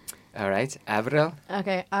could. All right, Avril?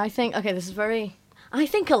 Okay, I think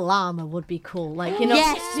a llama would be cool.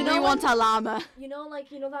 Yes, we want a llama. You know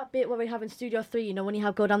that bit where we have in Studio 3, when you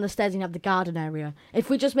go down the stairs and you have the garden area? If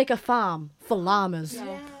we just make a farm for llamas.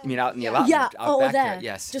 You mean out in the allotment? Yeah, out over back there.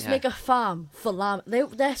 Yes. Just make a farm for llamas.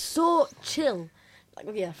 They're so chill.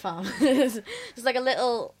 Farm. It's like a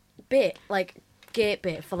little bit, gate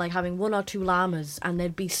bait for like having 1 or 2 llamas, and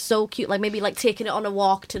they'd be so cute. Like maybe like taking it on a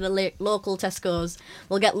walk to the local Tesco's.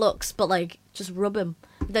 We'll get looks, but like just rub them.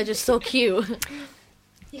 They're just so cute.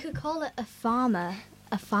 You could call it a farmer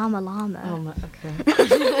llama. Oh my, okay.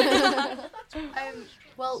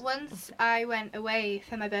 Well, once I went away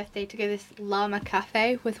for my birthday to go to this llama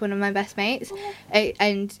cafe with one of my best mates,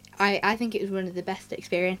 and I think it was one of the best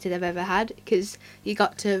experiences I've ever had, because you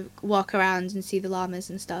got to walk around and see the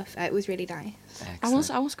llamas and stuff. It was really nice. I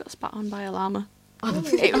once got spat on by a llama.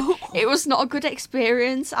 It was not a good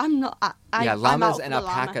experience. Llamas and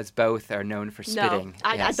alpacas both are known for spitting. No,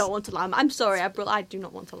 I don't want a llama. I'm sorry, I do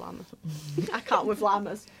not want a llama. I can't with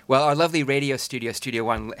llamas. Well, our lovely radio studio, Studio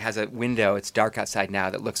One, has a window. It's dark outside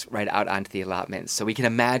now that looks right out onto the allotment. So we can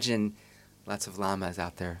imagine lots of llamas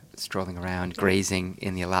out there strolling around, grazing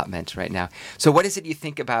in the allotment right now. So what is it you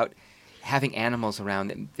think about having animals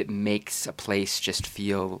around that makes a place just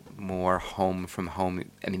feel more home from home?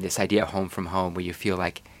 I mean, this idea of home from home where you feel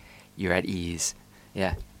like you're at ease.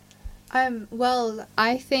 Yeah. Well,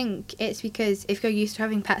 I think it's because if you're used to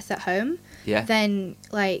having pets at home, then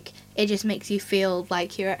like it just makes you feel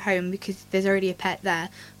like you're at home because there's already a pet there.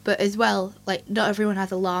 But as well, like not everyone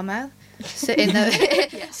has a llama, so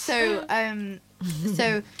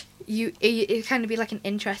so it kind of be like an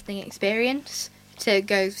interesting experience to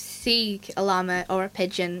go see a llama or a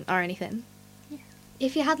pigeon or anything.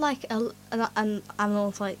 If you had like an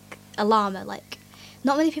animal like a llama, like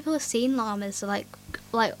not many people have seen llamas, so like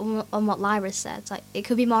on what Lyra said, like it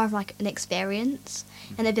could be more of like an experience,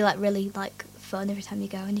 and it'd be like really like fun every time you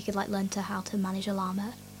go, and you could like learn how to manage a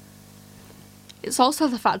llama. It's also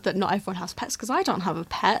the fact that not everyone has pets, because I don't have a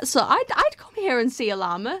pet, so I'd come here and see a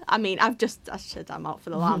llama. I mean, I said I'm out for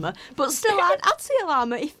the llama, but still I'd see a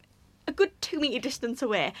llama if a good 2 metre distance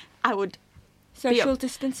away. I would social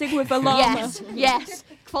distancing with a llama. Yes,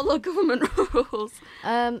 follow government rules.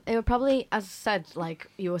 It would probably, as I said, like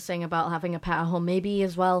you were saying about having a pet at home, maybe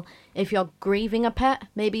as well if you're grieving a pet,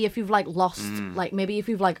 maybe if you've like lost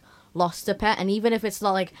lost a pet, and even if it's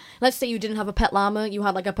not like, let's say you didn't have a pet llama, you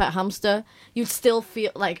had like a pet hamster, you'd still feel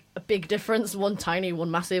like a big difference, one tiny, one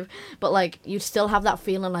massive, but like you'd still have that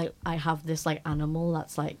feeling like I have this like animal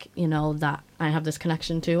that's like, you know, that I have this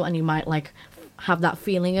connection to, and you might like have that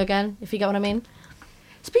feeling again, if you get what I mean.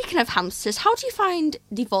 Speaking of hamsters, how do you find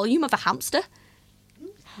the volume of a hamster?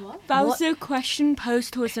 That was a question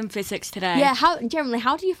posed to us in physics today. Yeah, how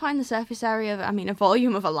do you find the surface area of, a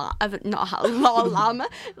volume of not a llama?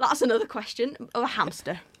 That's another question. Of a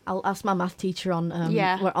hamster. I'll ask my math teacher on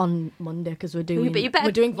we're on Monday because we're doing volumes. You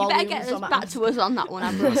better get us back to us on that one,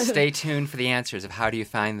 Amber. Stay tuned for the answers of how do you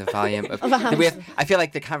find the volume of a hamster. I feel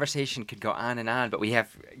like the conversation could go on and on, but we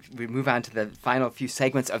move on to the final few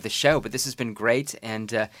segments of the show. But this has been great,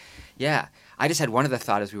 and I just had one other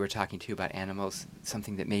thought as we were talking too about animals.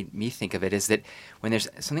 Something that made me think of it is that when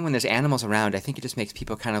there's animals around, I think it just makes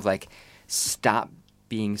people kind of like stop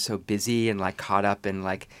being so busy and like caught up in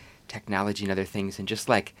like technology and other things, and just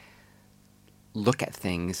like look at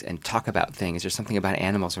things and talk about things. There's something about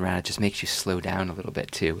animals around. It just makes you slow down a little bit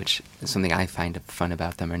too, which is something I find fun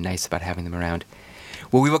about them or nice about having them around.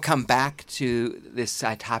 Well, we will come back to this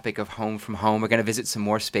topic of home from home. We're going to visit some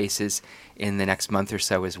more spaces in the next month or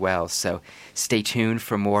so as well. So stay tuned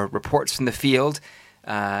for more reports from the field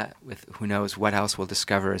with who knows what else we'll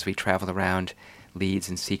discover as we travel around Leeds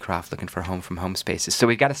and Seacroft looking for home from home spaces. So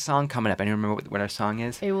we've got a song coming up. Anyone remember what our song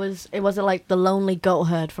is? It was like The Lonely Goat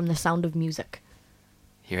Herd from The Sound of Music.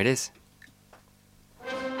 Here it is.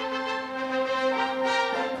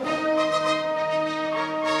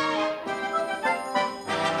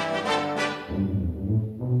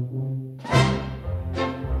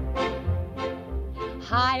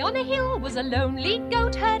 High on a hill was a lonely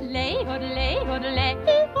goat herd, lay, odelay, odelay,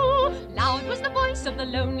 ooh. Loud was the voice of the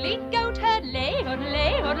lonely goat herd, lay,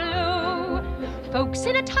 odelay, odeloo. Folks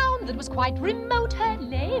in a town that was quite remote heard,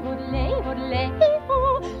 lay, odelay, odelay,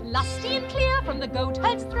 ooh. Lusty and clear from the goat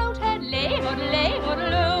herd's throat heard, lay, odelay,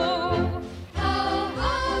 odeloo.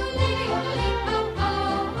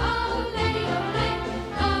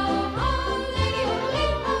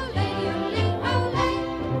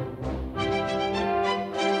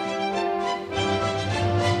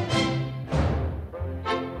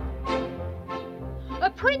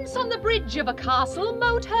 Prince on the bridge of a castle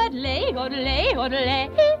moat heard, lay, odelay, odelay,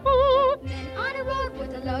 ooh. Men on a road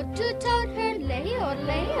with a load to tote heard, lay,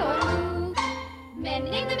 odelay, odeloo. Men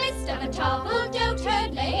in the midst of a table dote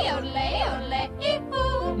heard, lay, odelay, odelay,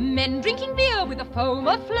 ooh. Men drinking beer with a foam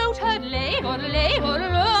afloat heard, lay, odelay,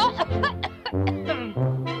 odeloo.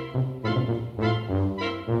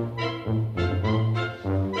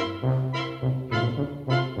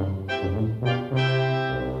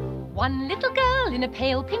 in a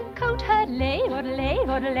pale pink coat heard lay, odelay,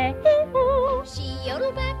 odelay, ooh. She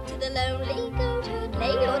yodeled back to the lonely goat herd,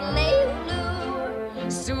 lay, odelay,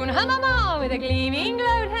 oodaloo. Soon her mamma with a gleaming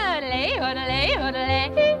gloat heard lay, odelay,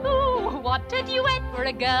 odelay, ooh. What a duet for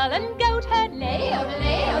a girl and goat heard lay,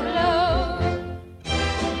 odelay, odeloo.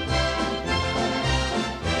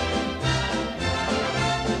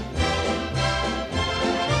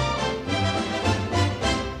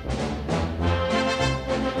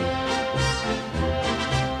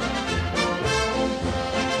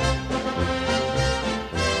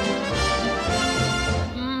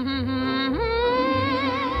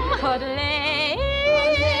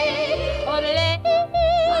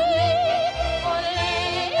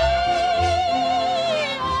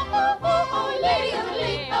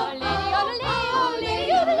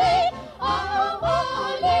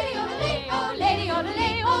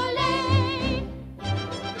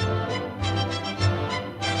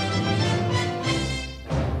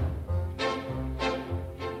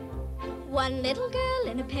 One little girl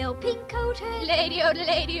in a pale pink coat heard lady,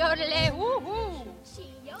 odelay, odelay, woo-hoo.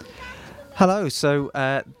 Hello, so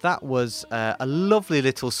that was a lovely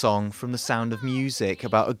little song from The Sound of Music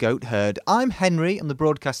about a goat herd. I'm Henry, I'm the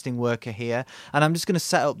broadcasting worker here, and I'm just going to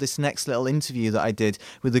set up this next little interview that I did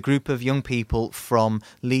with a group of young people from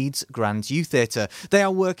Leeds Grand Youth Theatre. They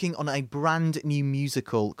are working on a brand new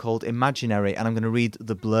musical called Imaginary, and I'm going to read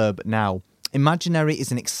the blurb now. Imaginary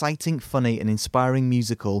is an exciting, funny and inspiring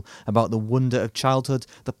musical about the wonder of childhood,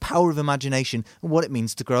 the power of imagination and what it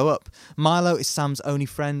means to grow up. Milo is Sam's only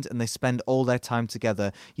friend and they spend all their time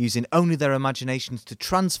together, using only their imaginations to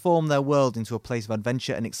transform their world into a place of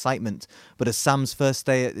adventure and excitement. But as Sam's first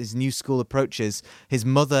day at his new school approaches, his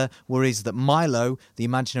mother worries that Milo, the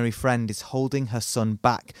imaginary friend, is holding her son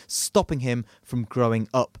back, stopping him from growing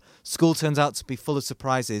up. School turns out to be full of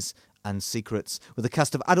surprises and secrets. With a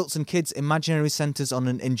cast of adults and kids, Imaginary centres on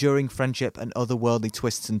an enduring friendship and otherworldly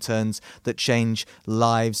twists and turns that change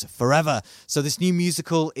lives forever. So this new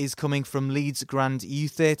musical is coming from Leeds Grand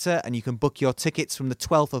Youth Theatre, and you can book your tickets from the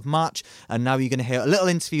 12th of March. And now you're going to hear a little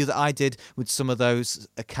interview that I did with some of those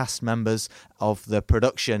cast members of the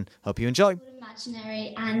production. Hope you enjoy.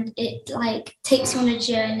 Imaginary, and it takes you on a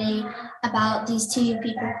journey about these two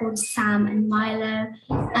people called Sam and Milo,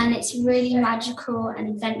 and it's really magical and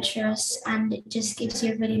adventurous, and it just gives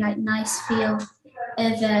you a really nice feel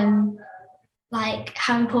of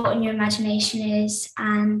how important your imagination is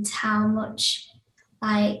and how much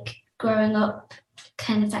growing up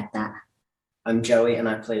can affect that. I'm Joey and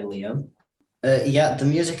I play Liam. The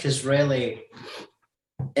music is really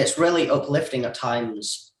uplifting at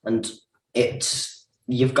times, and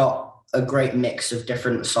you've got a great mix of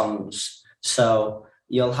different songs. So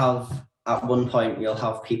at one point you'll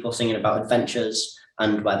have people singing about adventures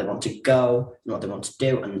and where they want to go and what they want to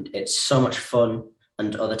do, and it's so much fun.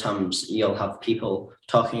 And other times you'll have people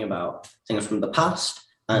talking about things from the past,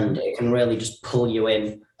 and it can really just pull you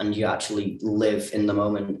in and you actually live in the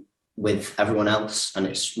moment with everyone else, and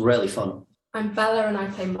it's really fun. I'm Bella and I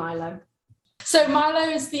play Milo. So Milo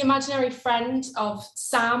is the imaginary friend of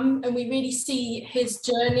Sam, and we really see his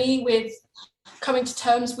journey with coming to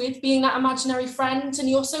terms with being that imaginary friend. And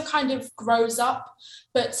he also kind of grows up,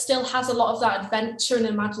 but still has a lot of that adventure and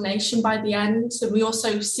imagination by the end. And we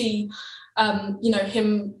also see,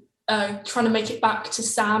 him trying to make it back to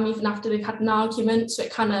Sam even after they've had an argument. So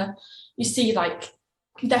it kind of, you see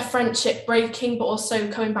their friendship breaking, but also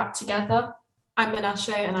coming back together. I'm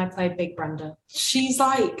Menashe and I play Big Brenda. She's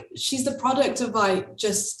the product of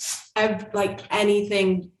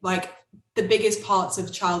anything, the biggest parts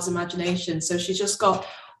of child's imagination. So she's just got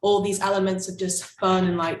all these elements of just fun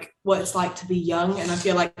and what it's like to be young. And I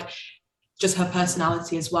feel just her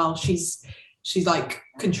personality as well. She's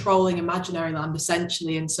controlling imaginary land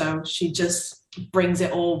essentially. And so she just brings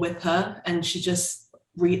it all with her, and she's just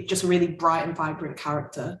a really bright and vibrant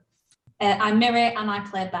character. I'm Miri and I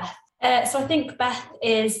play Beth. So I think Beth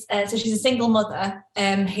is, she's a single mother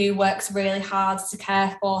who works really hard to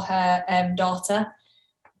care for her daughter.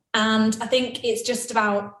 And I think it's just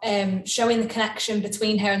about showing the connection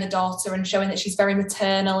between her and the daughter, and showing that she's very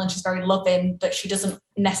maternal and she's very loving, but she doesn't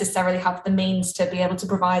necessarily have the means to be able to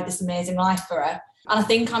provide this amazing life for her. And I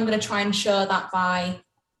think I'm going to try and show that by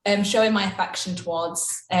showing my affection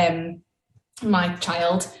towards my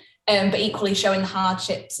child, but equally showing the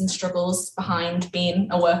hardships and struggles behind being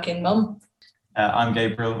a working mum. I'm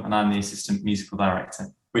Gabriel and I'm the assistant musical director,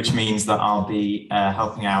 which means that I'll be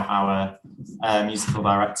helping out our musical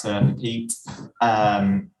director, Pete.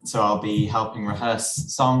 So I'll be helping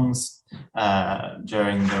rehearse songs,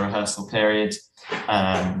 during the rehearsal period,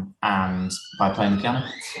 and by playing the piano.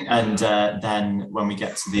 And then when we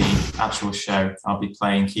get to the actual show, I'll be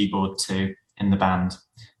playing keyboard too in the band.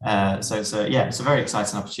 So it's a very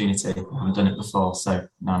exciting opportunity. I haven't done it before, so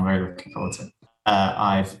now I'm really looking forward to it.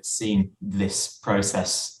 I've seen this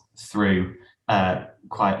process through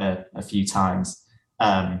quite a few times,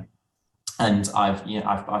 and I've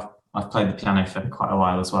played the piano for quite a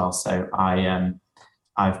while as well. So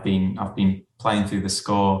I've been playing through the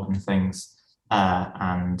score and things,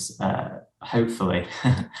 and hopefully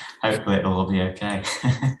it'll all be okay.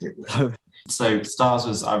 So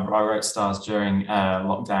Stars I wrote Stars during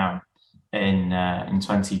lockdown in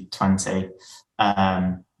 2020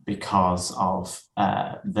 because of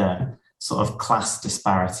the sort of class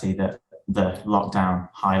disparity that the lockdown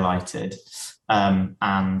highlighted.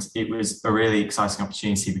 And it was a really exciting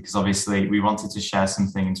opportunity because obviously we wanted to share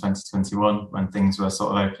something in 2021 when things were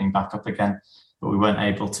sort of opening back up again, but we weren't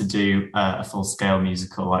able to do a full-scale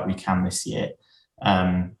musical like we can this year.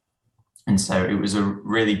 And so it was a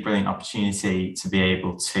really brilliant opportunity to be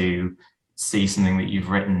able to see something that you've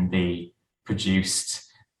written be produced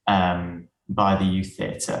by the youth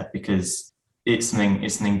theatre, because it's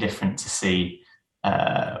something different to see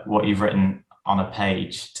what you've written on a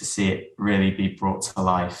page, to see it really be brought to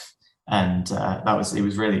life. And it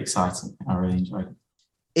was really exciting. I really enjoyed it.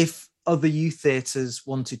 If other youth theatres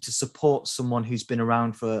wanted to support someone who's been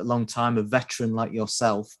around for a long time, a veteran like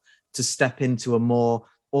yourself, to step into a more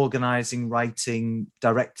organising, writing,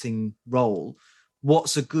 directing role,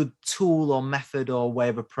 what's a good tool or method or way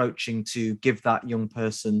of approaching to give that young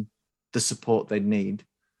person the support they need?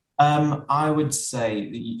 I would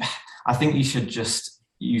say I think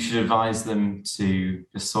you should advise them to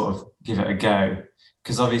just sort of give it a go,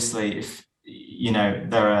 because obviously if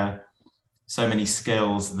there are so many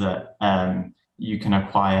skills that you can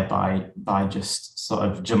acquire by just sort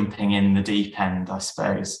of jumping in the deep end, I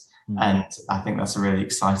suppose. And I think that's a really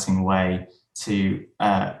exciting way to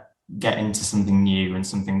get into something new and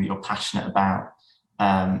something that you're passionate about,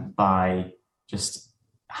 by just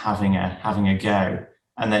having a go.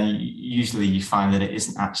 And then usually you find that it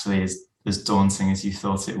isn't actually as daunting as you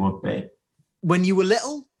thought it would be. When you were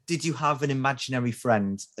little, did you have an imaginary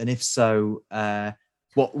friend? And if so,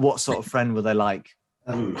 what sort of friend were they like?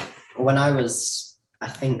 When I was, I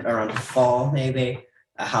think, around 4, maybe,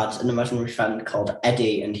 I had an imaginary friend called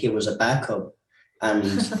Eddie, and he was a bear cub. And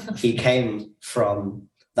he came from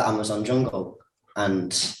the Amazon jungle,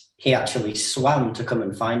 and he actually swam to come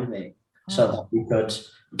and find me so that we could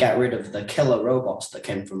get rid of the killer robots that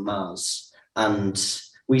came from Mars. And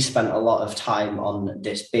we spent a lot of time on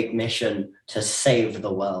this big mission to save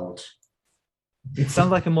the world. It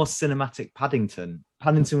sounds like a more cinematic Paddington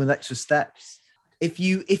with extra steps. If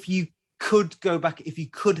you could go back, if you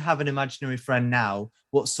could have an imaginary friend now,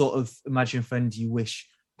 what sort of imaginary friend do you wish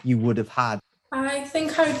you would have had? I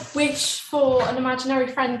think I would wish for an imaginary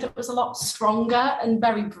friend that was a lot stronger and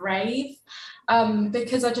very brave,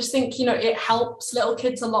 because I just think, it helps little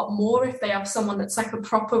kids a lot more if they have someone that's like a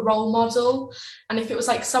proper role model. And if it was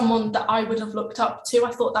like someone that I would have looked up to,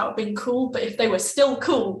 I thought that would have been cool. But if they were still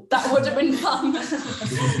cool, that would have been fun. I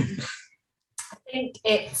think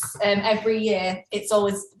it's every year it's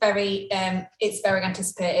always very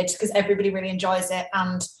anticipated because everybody really enjoys it,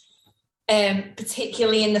 and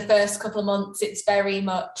particularly in the first couple of months it's very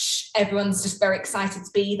much everyone's just very excited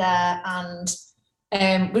to be there, and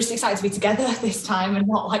we're just excited to be together this time and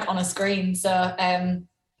not like on a screen. So the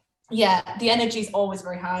energy is always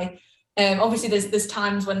very high. Obviously there's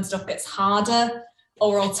times when stuff gets harder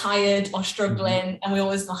or we're all tired or struggling and we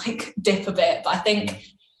always like dip a bit, but I think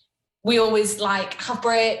we always like have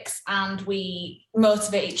breaks and we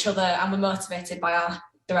motivate each other, and we're motivated by our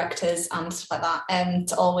directors and stuff like that,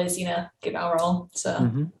 to always, give it our all.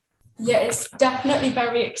 So yeah, it's definitely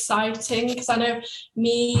very exciting because I know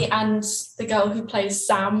me and the girl who plays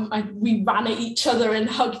Sam, we ran at each other and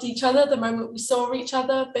hugged each other the moment we saw each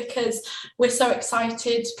other, because we're so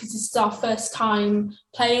excited because this is our first time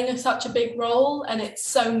playing such a big role and it's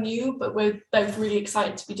so new, but we're both really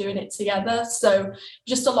excited to be doing it together. So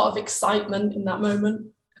just a lot of excitement in that moment,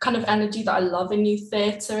 kind of energy that I love in youth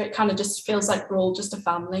theatre. It kind of just feels like we're all just a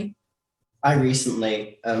family. I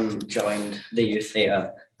recently joined the youth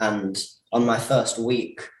theatre, and on my first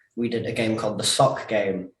week we did a game called the sock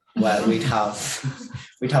game, where we'd have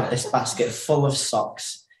this basket full of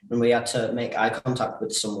socks and we had to make eye contact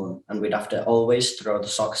with someone and we'd have to always throw the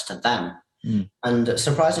socks to them. And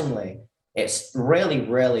surprisingly, it's really,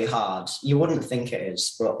 really hard. You wouldn't think it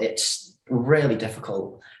is, but it's really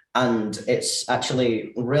difficult, and it's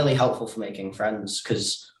actually really helpful for making friends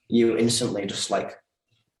because you instantly just like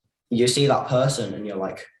you see that person and you're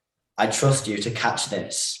like, I trust you to catch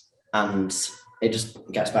this, and it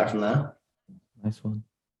just gets better from there. Nice one.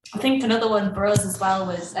 I think another one for us as well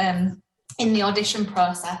was in the audition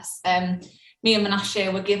process, me and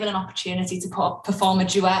Menashe were given an opportunity to perform a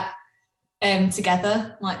duet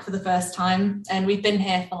together, like for the first time. And we've been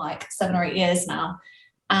here for like 7 or 8 years now.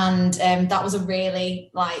 And that was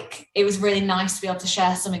it was really nice to be able to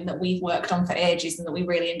share something that we've worked on for ages and that we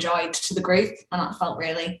really enjoyed to the group. And that felt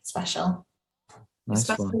really special. Nice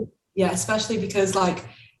one. Yeah, especially because like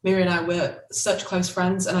Miri and I were such close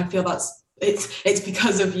friends, and I feel it's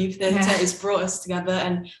because of youth theatre. It's brought us together,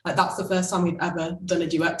 and like that's the first time we've ever done a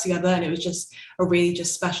duet together, and it was just a really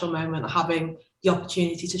just special moment having the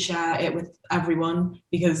opportunity to share it with everyone,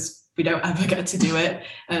 because we don't ever get to do it,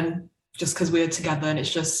 and just because we're together, and it's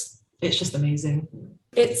just amazing.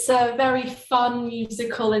 It's a very fun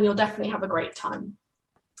musical, and you'll definitely have a great time.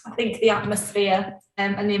 I think the atmosphere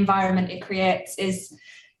and the environment it creates is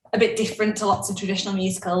a bit different to lots of traditional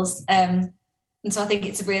musicals. And so I think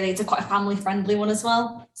it's quite a family friendly one as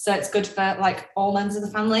well. So it's good for like all members of the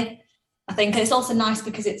family, I think. And it's also nice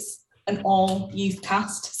because it's an all youth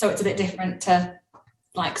cast. So it's a bit different to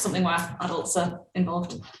like something where adults are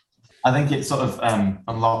involved. I think it sort of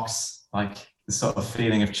unlocks like the sort of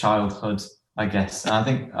feeling of childhood, I guess. And I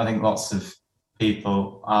think lots of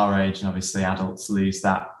people our age and obviously adults lose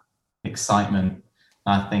that excitement.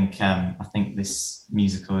 I think this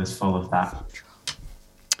musical is full of that.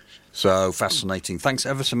 So fascinating. Thanks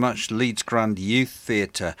ever so much, Leeds Grand Youth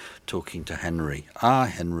Theatre, talking to Henry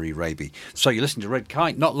Raby. So you're listening to Red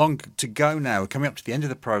Kite. Not long to go now. We're coming up to the end of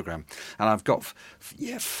the programme. And I've got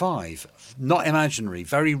 5 not imaginary,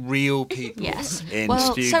 very real people in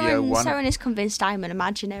Studio One. Seren is convinced I'm an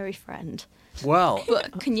imaginary friend. Well...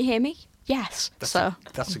 But can you hear me? Yes. That's a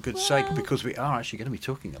good segue, because we are actually going to be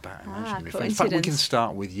talking about imaginary friends. In fact, we can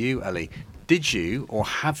start with you, Ellie. Did you or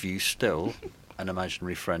have you still an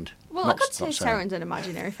imaginary friend? Well, I could say Seren's an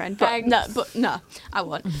imaginary friend, but no, I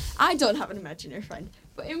won't. I don't have an imaginary friend.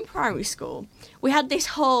 But in primary school, we had this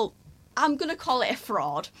whole, I'm going to call it a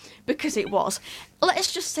fraud, because it was.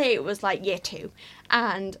 Let's just say it was like year 2.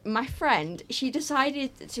 And my friend, she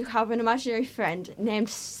decided to have an imaginary friend named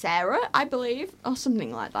Sarah, I believe, or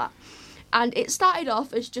something like that. And it started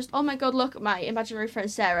off as just, oh my God, look at my imaginary friend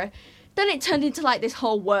Sarah. Then it turned into like this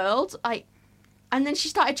whole world. And then she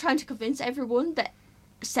started trying to convince everyone that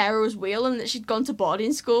Sarah was real and that she'd gone to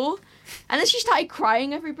boarding school. And then she started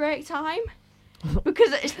crying every break time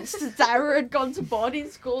because Sarah had gone to boarding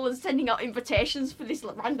school and sending out invitations for this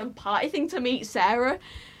random party thing to meet Sarah.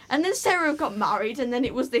 And then Sarah got married, and then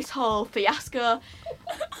it was this whole fiasco.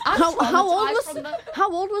 How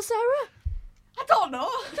old was Sarah? I don't know.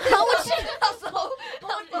 How was she? That's the whole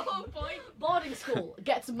point. Boarding school.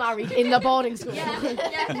 Gets married in the boarding school.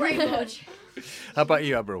 Yeah, pretty much. How about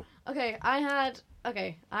you, Abril? Okay, I had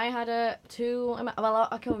a 2. Well,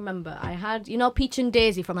 I can remember. I had, Peach and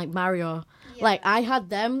Daisy from like Mario. Yeah. Like I had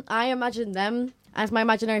them. I imagined them as my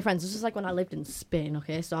imaginary friends. This was like when I lived in Spain.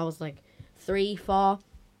 Okay, so I was like 3, 4.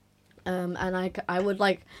 And I would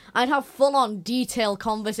like, I'd have full on detailed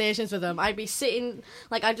conversations with them. I'd be sitting,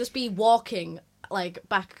 like, I'd just be walking, like,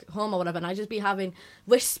 back home or whatever, and I'd just be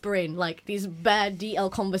whispering, like, these bare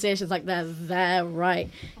detailed conversations, like, they're right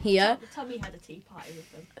here. Tell me you had a tea party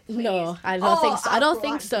with them. No, I don't think so. I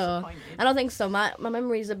don't think so. My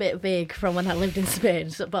memory's a bit vague from when I lived in Spain,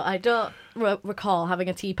 but I don't recall having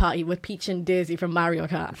a tea party with Peach and Daisy from Mario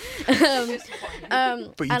Kart.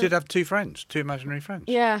 But you did have 2 imaginary friends.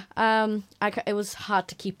 Yeah, it was hard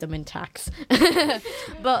to keep them intact.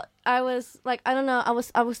 But I was like, I don't know.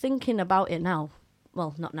 I was thinking about it now.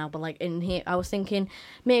 Well, not now, but like in here, I was thinking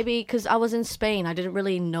maybe because I was in Spain, I didn't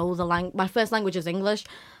really know the language. My first language is English.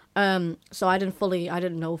 So I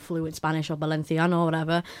didn't know fluent Spanish or Valenciano or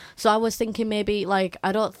whatever. So I was thinking maybe, like,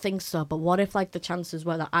 I don't think so, but what if, like, the chances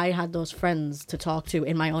were that I had those friends to talk to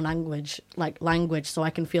in my own language, so I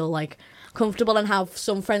can feel, like, comfortable and have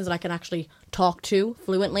some friends that I can actually talk to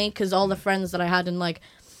fluently, because all the friends that I had in, like,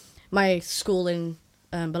 my school in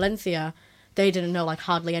Valencia, they didn't know, like,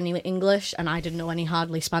 hardly any English, and I didn't know any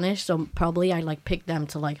hardly Spanish, so probably I, like, picked them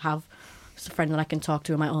to, like, have a friend that I can talk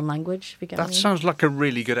to in my own language. If you get what I mean. Sounds like a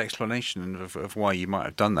really good explanation of why you might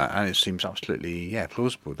have done that, and it seems absolutely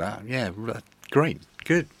plausible. Great,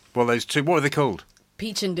 good. Well, those 2, what are they called?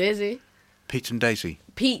 Peach and Daisy. Peach and Daisy.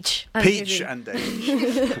 Peach and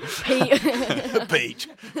Daisy. Peach.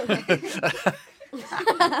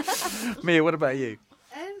 Mia, what about you?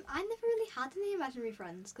 I never really had any imaginary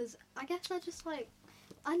friends because I guess I just like,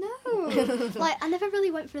 I know, like I never really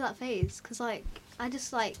went through that phase because like I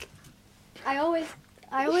just like. I always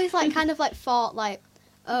like kind of like thought like,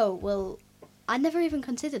 oh, well, I never even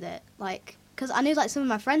considered it. Like, because I knew, like, some of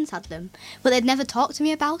my friends had them, but they'd never talked to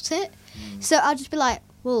me about it. So I'd just be like,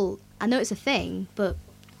 well, I know it's a thing, but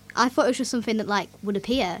I thought it was just something that, like, would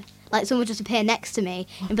appear. Like, someone would just appear next to me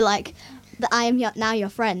and be like, that I am now your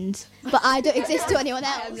friend, but I don't exist to anyone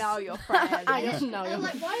else. I am now your friend. I am now your friend.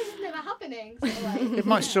 Like, why is this never happening? Sort of like, It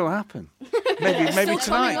might still happen. Maybe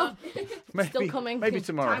tonight. Still coming. Maybe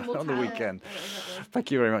tomorrow Time will on the tell. weekend. Thank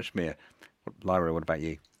you very much, Mia. Lyra, what about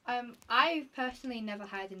you? I personally never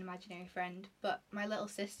had an imaginary friend, but my little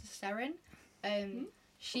sister Seren,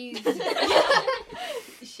 she's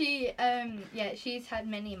she's had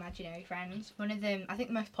many imaginary friends. One of them, I think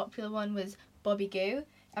the most popular one was Bobby Goo.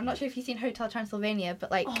 I'm not sure if you've seen Hotel Transylvania, but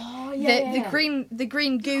like the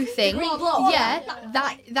green goo thing.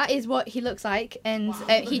 That is what he looks like, and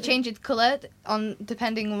he changes colour on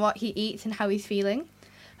depending on what he eats and how he's feeling.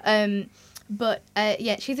 But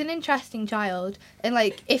she's an interesting child, and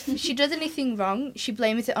like if she does anything wrong, she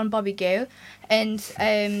blames it on Bobby Goo, and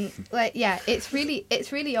it's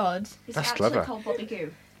really odd. Is That's it actually clever. called Bobby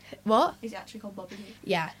Goo? What? Is it actually called Bobby Goo?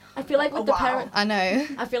 Yeah. I feel like with the parents, I know.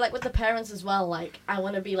 I feel like with the parents as well. Like I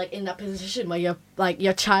want to be like in that position where your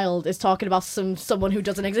child is talking about someone who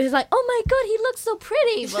doesn't exist. It's like, oh my god, he looks so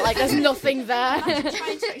pretty, but like there's nothing there. Imagine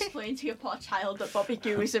trying to explain to your poor child that Bobby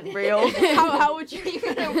Goo isn't real. How would you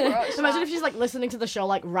even approach Imagine if she's like listening to the show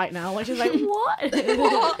like right now, and she's like, what?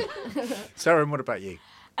 Sarah, what about you?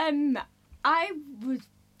 I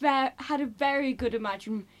had a very good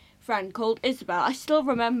imaginary friend called Isabel. I still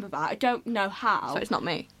remember that. I don't know how. So it's not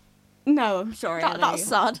me. No, I'm sorry. That's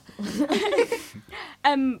sad.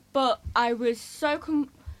 But I was so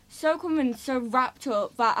wrapped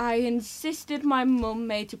up that I insisted my mum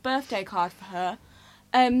made a birthday card for her.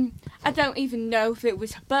 I don't even know if it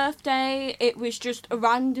was her birthday. It was just a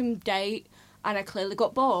random date, and I clearly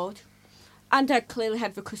got bored. And I clearly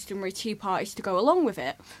had the customary tea parties to go along with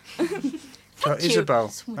it. So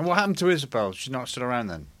Isabel. And what happened to Isabel? She's not still around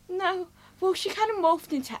then? No. Well, she kind of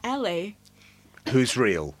morphed into Ellie. Who's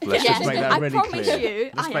real? Let's Yes, just make that I really promise clear.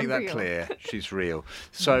 you, Let's I make am that real. clear. She's real.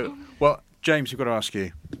 So, well, James, we've got to ask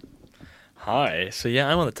you. Hi. So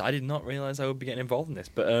yeah, I did not realise I would be getting involved in this,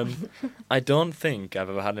 but I don't think I've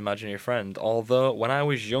ever had an imaginary friend. Although when I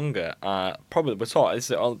was younger, probably this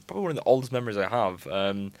is probably one of the oldest memories I have.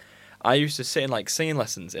 I used to sit in like singing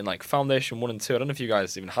lessons in like Foundation 1 and 2. I don't know if you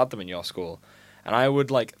guys even had them in your school. And I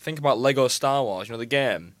would like think about Lego Star Wars, you know, the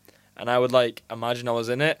game. And I would like imagine I was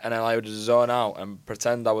in it, and then I would just zone out and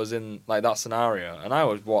pretend I was in like that scenario. And I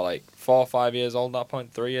was like 4 or 5 years old at that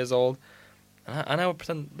point, 3 years old. And I would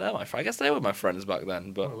pretend they're my friends. I guess they were my friends back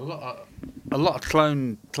then. But A lot of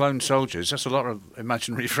clone soldiers. That's a lot of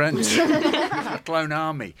imaginary friends. A clone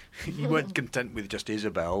army. You weren't content with just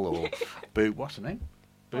Isabel or Boo. What's her name?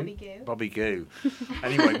 Boo? Bobby Goo. Bobby Goo.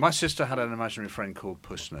 Anyway, my sister had an imaginary friend called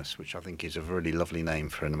Pussness, which I think is a really lovely name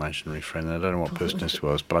for an imaginary friend. I don't know what Pussness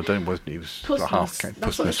was, but I don't know. It was Pussness. half.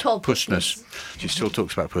 That's what it's called, Pussness. She still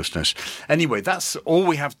talks about Pussness. Anyway, that's all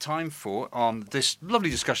we have time for on this lovely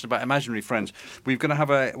discussion about imaginary friends. We're going to have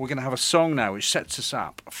a song now which sets us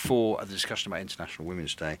up for the discussion about International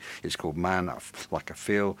Women's Day. It's called "Man Like I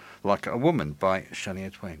Feel Like a Woman" by Shania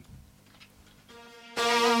Twain.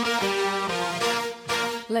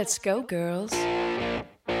 Let's go, girls.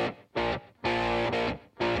 Come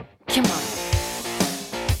on.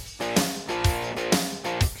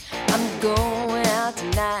 I'm going out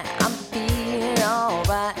tonight. I'm feeling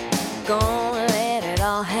alright. Gonna let it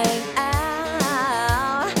all hang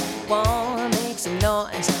out. Wanna make some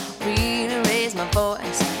noise. Really raise my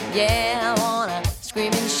voice. Yeah, I wanna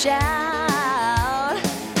scream and shout.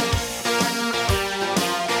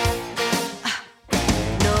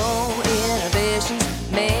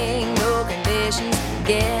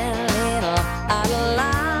 Get a little out of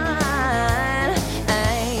line. I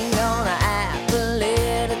ain't gonna act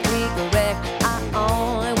politically correct. I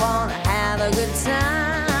only wanna have a good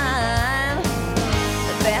time.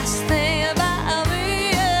 The best thing about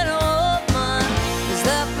being a woman is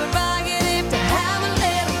the prerogative to have a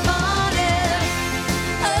little fun.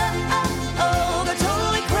 Oh, oh, oh, go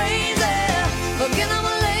totally crazy. Forget I'm a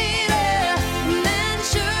lady. Men,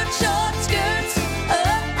 shirt, short skirts. Oh,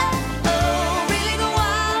 oh, oh.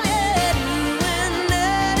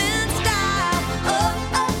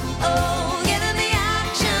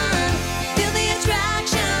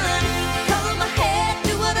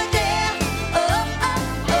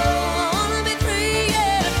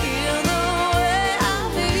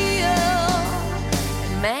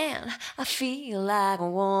 I feel like a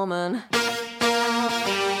woman.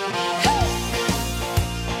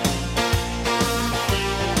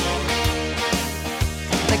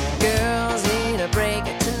 The girls need a break.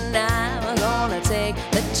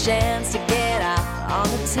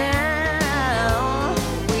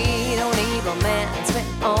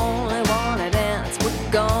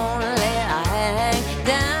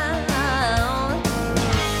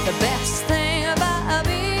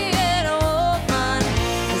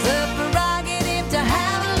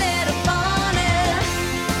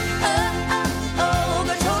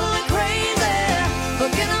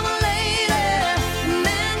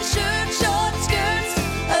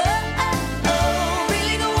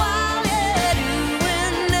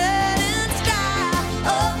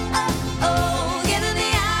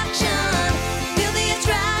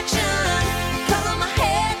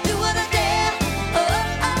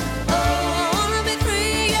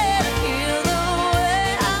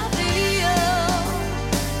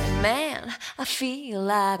 feel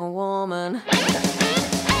like a woman.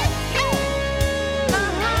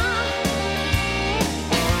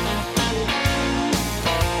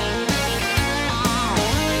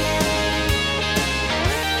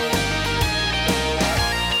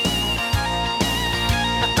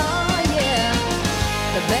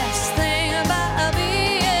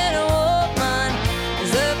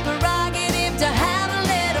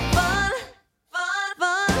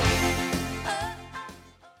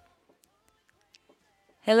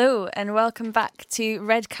 Hello and welcome back to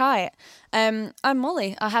Red Kite. I'm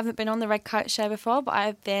Molly. I haven't been on the Red Kite show before, but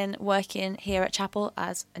I've been working here at Chapel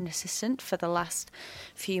as an assistant for the last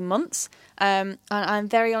few months. And I'm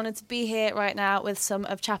very honoured to be here right now with some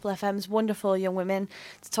of Chapel FM's wonderful young women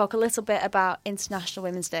to talk a little bit about International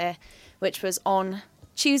Women's Day, which was on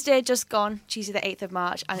Tuesday, just gone, Tuesday the 8th of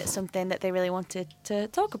March, and it's something that they really wanted to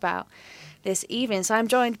talk about this evening. So I'm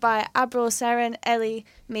joined by Abril, Seren, Ellie,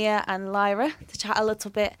 Mia and Lyra to chat a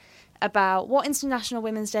little bit about what International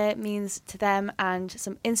Women's Day means to them and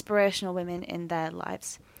some inspirational women in their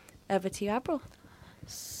lives. Over to you, Abril.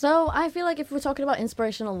 So I feel like if we're talking about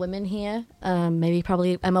inspirational women here, maybe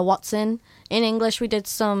probably Emma Watson. In English, we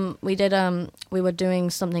were doing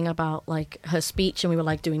something about like her speech, and we were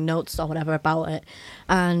like doing notes or whatever about it,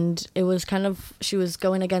 and it was kind of, she was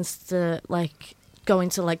going against going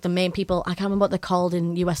to like the main people. I can't remember what they're called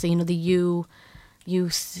in USA. You know,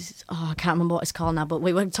 I can't remember what it's called now. But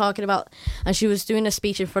we were talking about, and she was doing a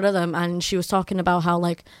speech in front of them, and she was talking about how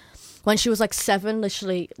like, when she was like 7,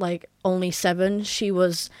 literally like only 7, she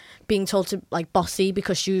was being told to like bossy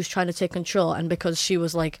because she was trying to take control, and because she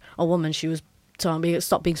was like a woman, she was told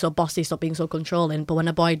stop being so bossy, stop being so controlling. But when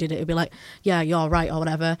a boy did it, it'd be like, yeah, you're right or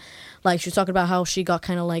whatever. Like she was talking about how she got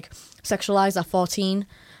kind of like sexualized at 14,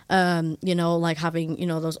 you know, like having, you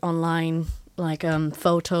know, those online like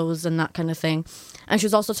photos and that kind of thing. And she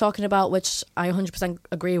was also talking about, which I 100%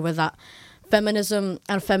 agree with, that feminism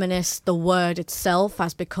and feminists, the word itself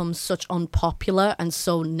has become such unpopular and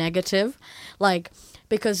so negative. Like,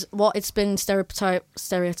 because what it's been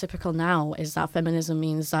stereotypical now is that feminism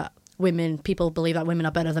means that people believe that women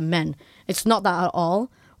are better than men. It's not that at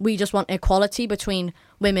all. We just want equality between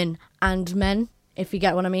women and men, if you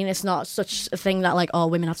get what I mean. It's not such a thing that like, oh,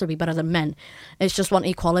 women have to be better than men. It's just want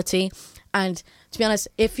equality. And to be honest,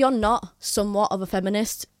 if you're not somewhat of a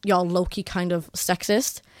feminist, you're low-key kind of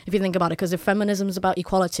sexist, if you think about it. Because if feminism is about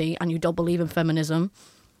equality and you don't believe in feminism,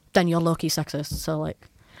 then you're low-key sexist. So, like...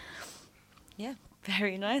 Yeah,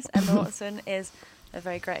 very nice. Emma Watson is a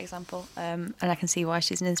very great example. And I can see why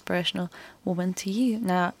she's an inspirational woman to you.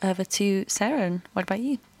 Now, over to Seren. What about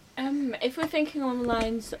you? If we're thinking along the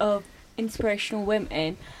lines of inspirational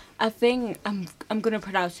women, I think I'm going to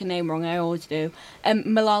pronounce her name wrong. I always do.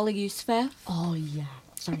 Malala Yousafzai. Oh yeah,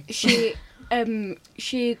 sorry.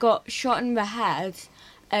 She got shot in the head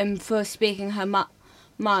for speaking her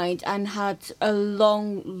mind and had a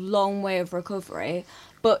long way of recovery.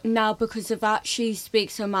 But now because of that, she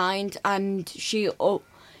speaks her mind and she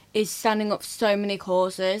is standing up for so many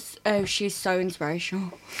causes. She's so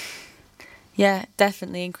inspirational. Yeah,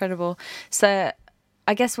 definitely incredible. So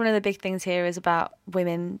I guess one of the big things here is about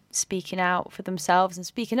women speaking out for themselves and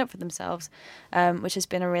speaking up for themselves, which has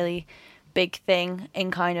been a really big thing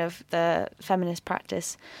in kind of the feminist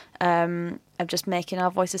practice of just making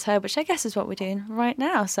our voices heard, which I guess is what we're doing right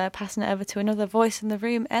now. So passing it over to another voice in the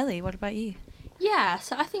room. Ellie, what about you? Yeah,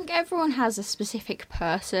 so I think everyone has a specific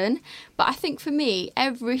person, but I think for me,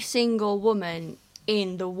 every single woman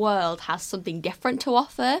in the world has something different to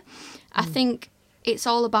offer. I think it's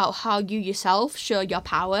all about how you yourself show your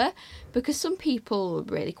power, because some people are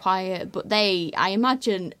really quiet, but I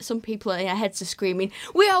imagine some people in their heads are screaming,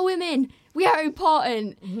 "We are women, we are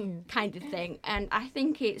important," kind of thing. And I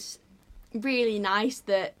think it's really nice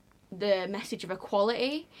that the message of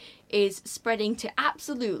equality is spreading to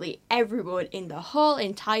absolutely everyone in the whole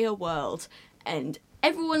entire world. And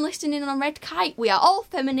everyone listening on Red Kite, we are all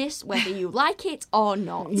feminists, whether you like it or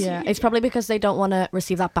not. Yeah, it's probably because they don't want to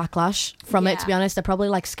receive that backlash from it, to be honest. They're probably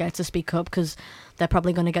like scared to speak up because they're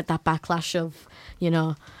probably going to get that backlash of, you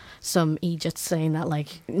know, some idiots saying that,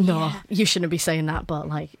 like, no, you shouldn't be saying that. But,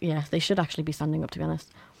 like, yeah, they should actually be standing up, to be honest.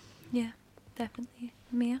 Yeah, definitely.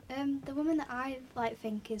 Mia? The woman that I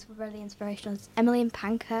think is really inspirational is Emmeline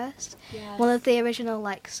Pankhurst, one of the original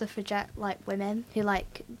suffragette women who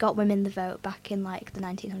got women the vote back in the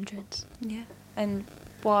 1900s. Yeah, and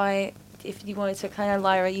why? If you wanted to kind of,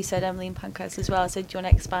 Lyra, you said Emmeline Pankhurst as well. So do you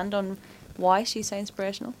want to expand on why she's so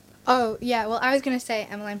inspirational? Oh yeah, well I was going to say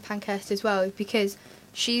Emmeline Pankhurst as well because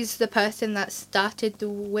she's the person that started the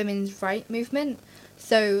women's right movement.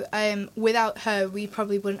 So without her, we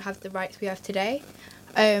probably wouldn't have the rights we have today.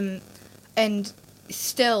 and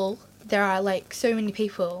still there are like so many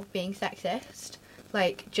people being sexist,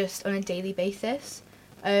 like just on a daily basis,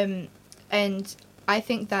 and I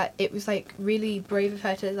think that it was like really brave of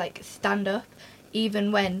her to like stand up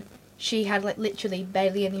even when she had like literally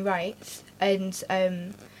barely any rights. And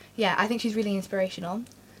yeah, I think she's really inspirational.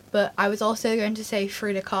 But I was also going to say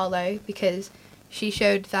Frida Kahlo, because she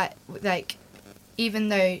showed that like even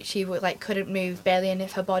though she couldn't move barely any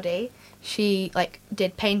of her body, she like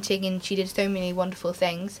did painting and she did so many wonderful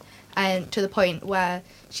things, and to the point where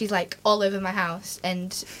she's like all over my house,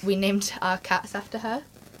 and we named our cats after her.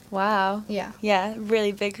 Wow. Yeah. Yeah,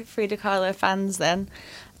 really big Frida Kahlo fans then.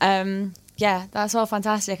 Yeah, that's all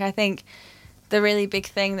fantastic. I think the really big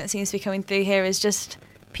thing that seems to be coming through here is just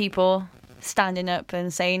people standing up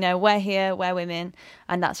and saying, no, we're here, we're women,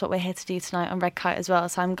 and that's what we're here to do tonight on Red Kite as well.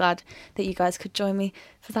 So I'm glad that you guys could join me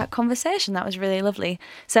for that conversation. That was really lovely.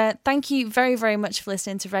 So thank you very, very much for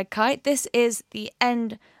listening to Red Kite. This is the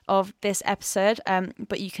end of this episode,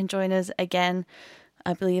 but you can join us again,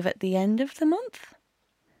 I believe, at the end of the month.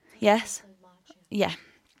 Yes? Yeah.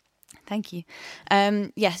 Thank you.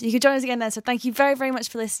 Yes, you can join us again then. So thank you very, very much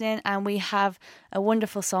for listening. And we have a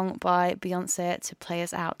wonderful song by Beyonce to play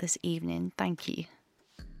us out this evening. Thank you.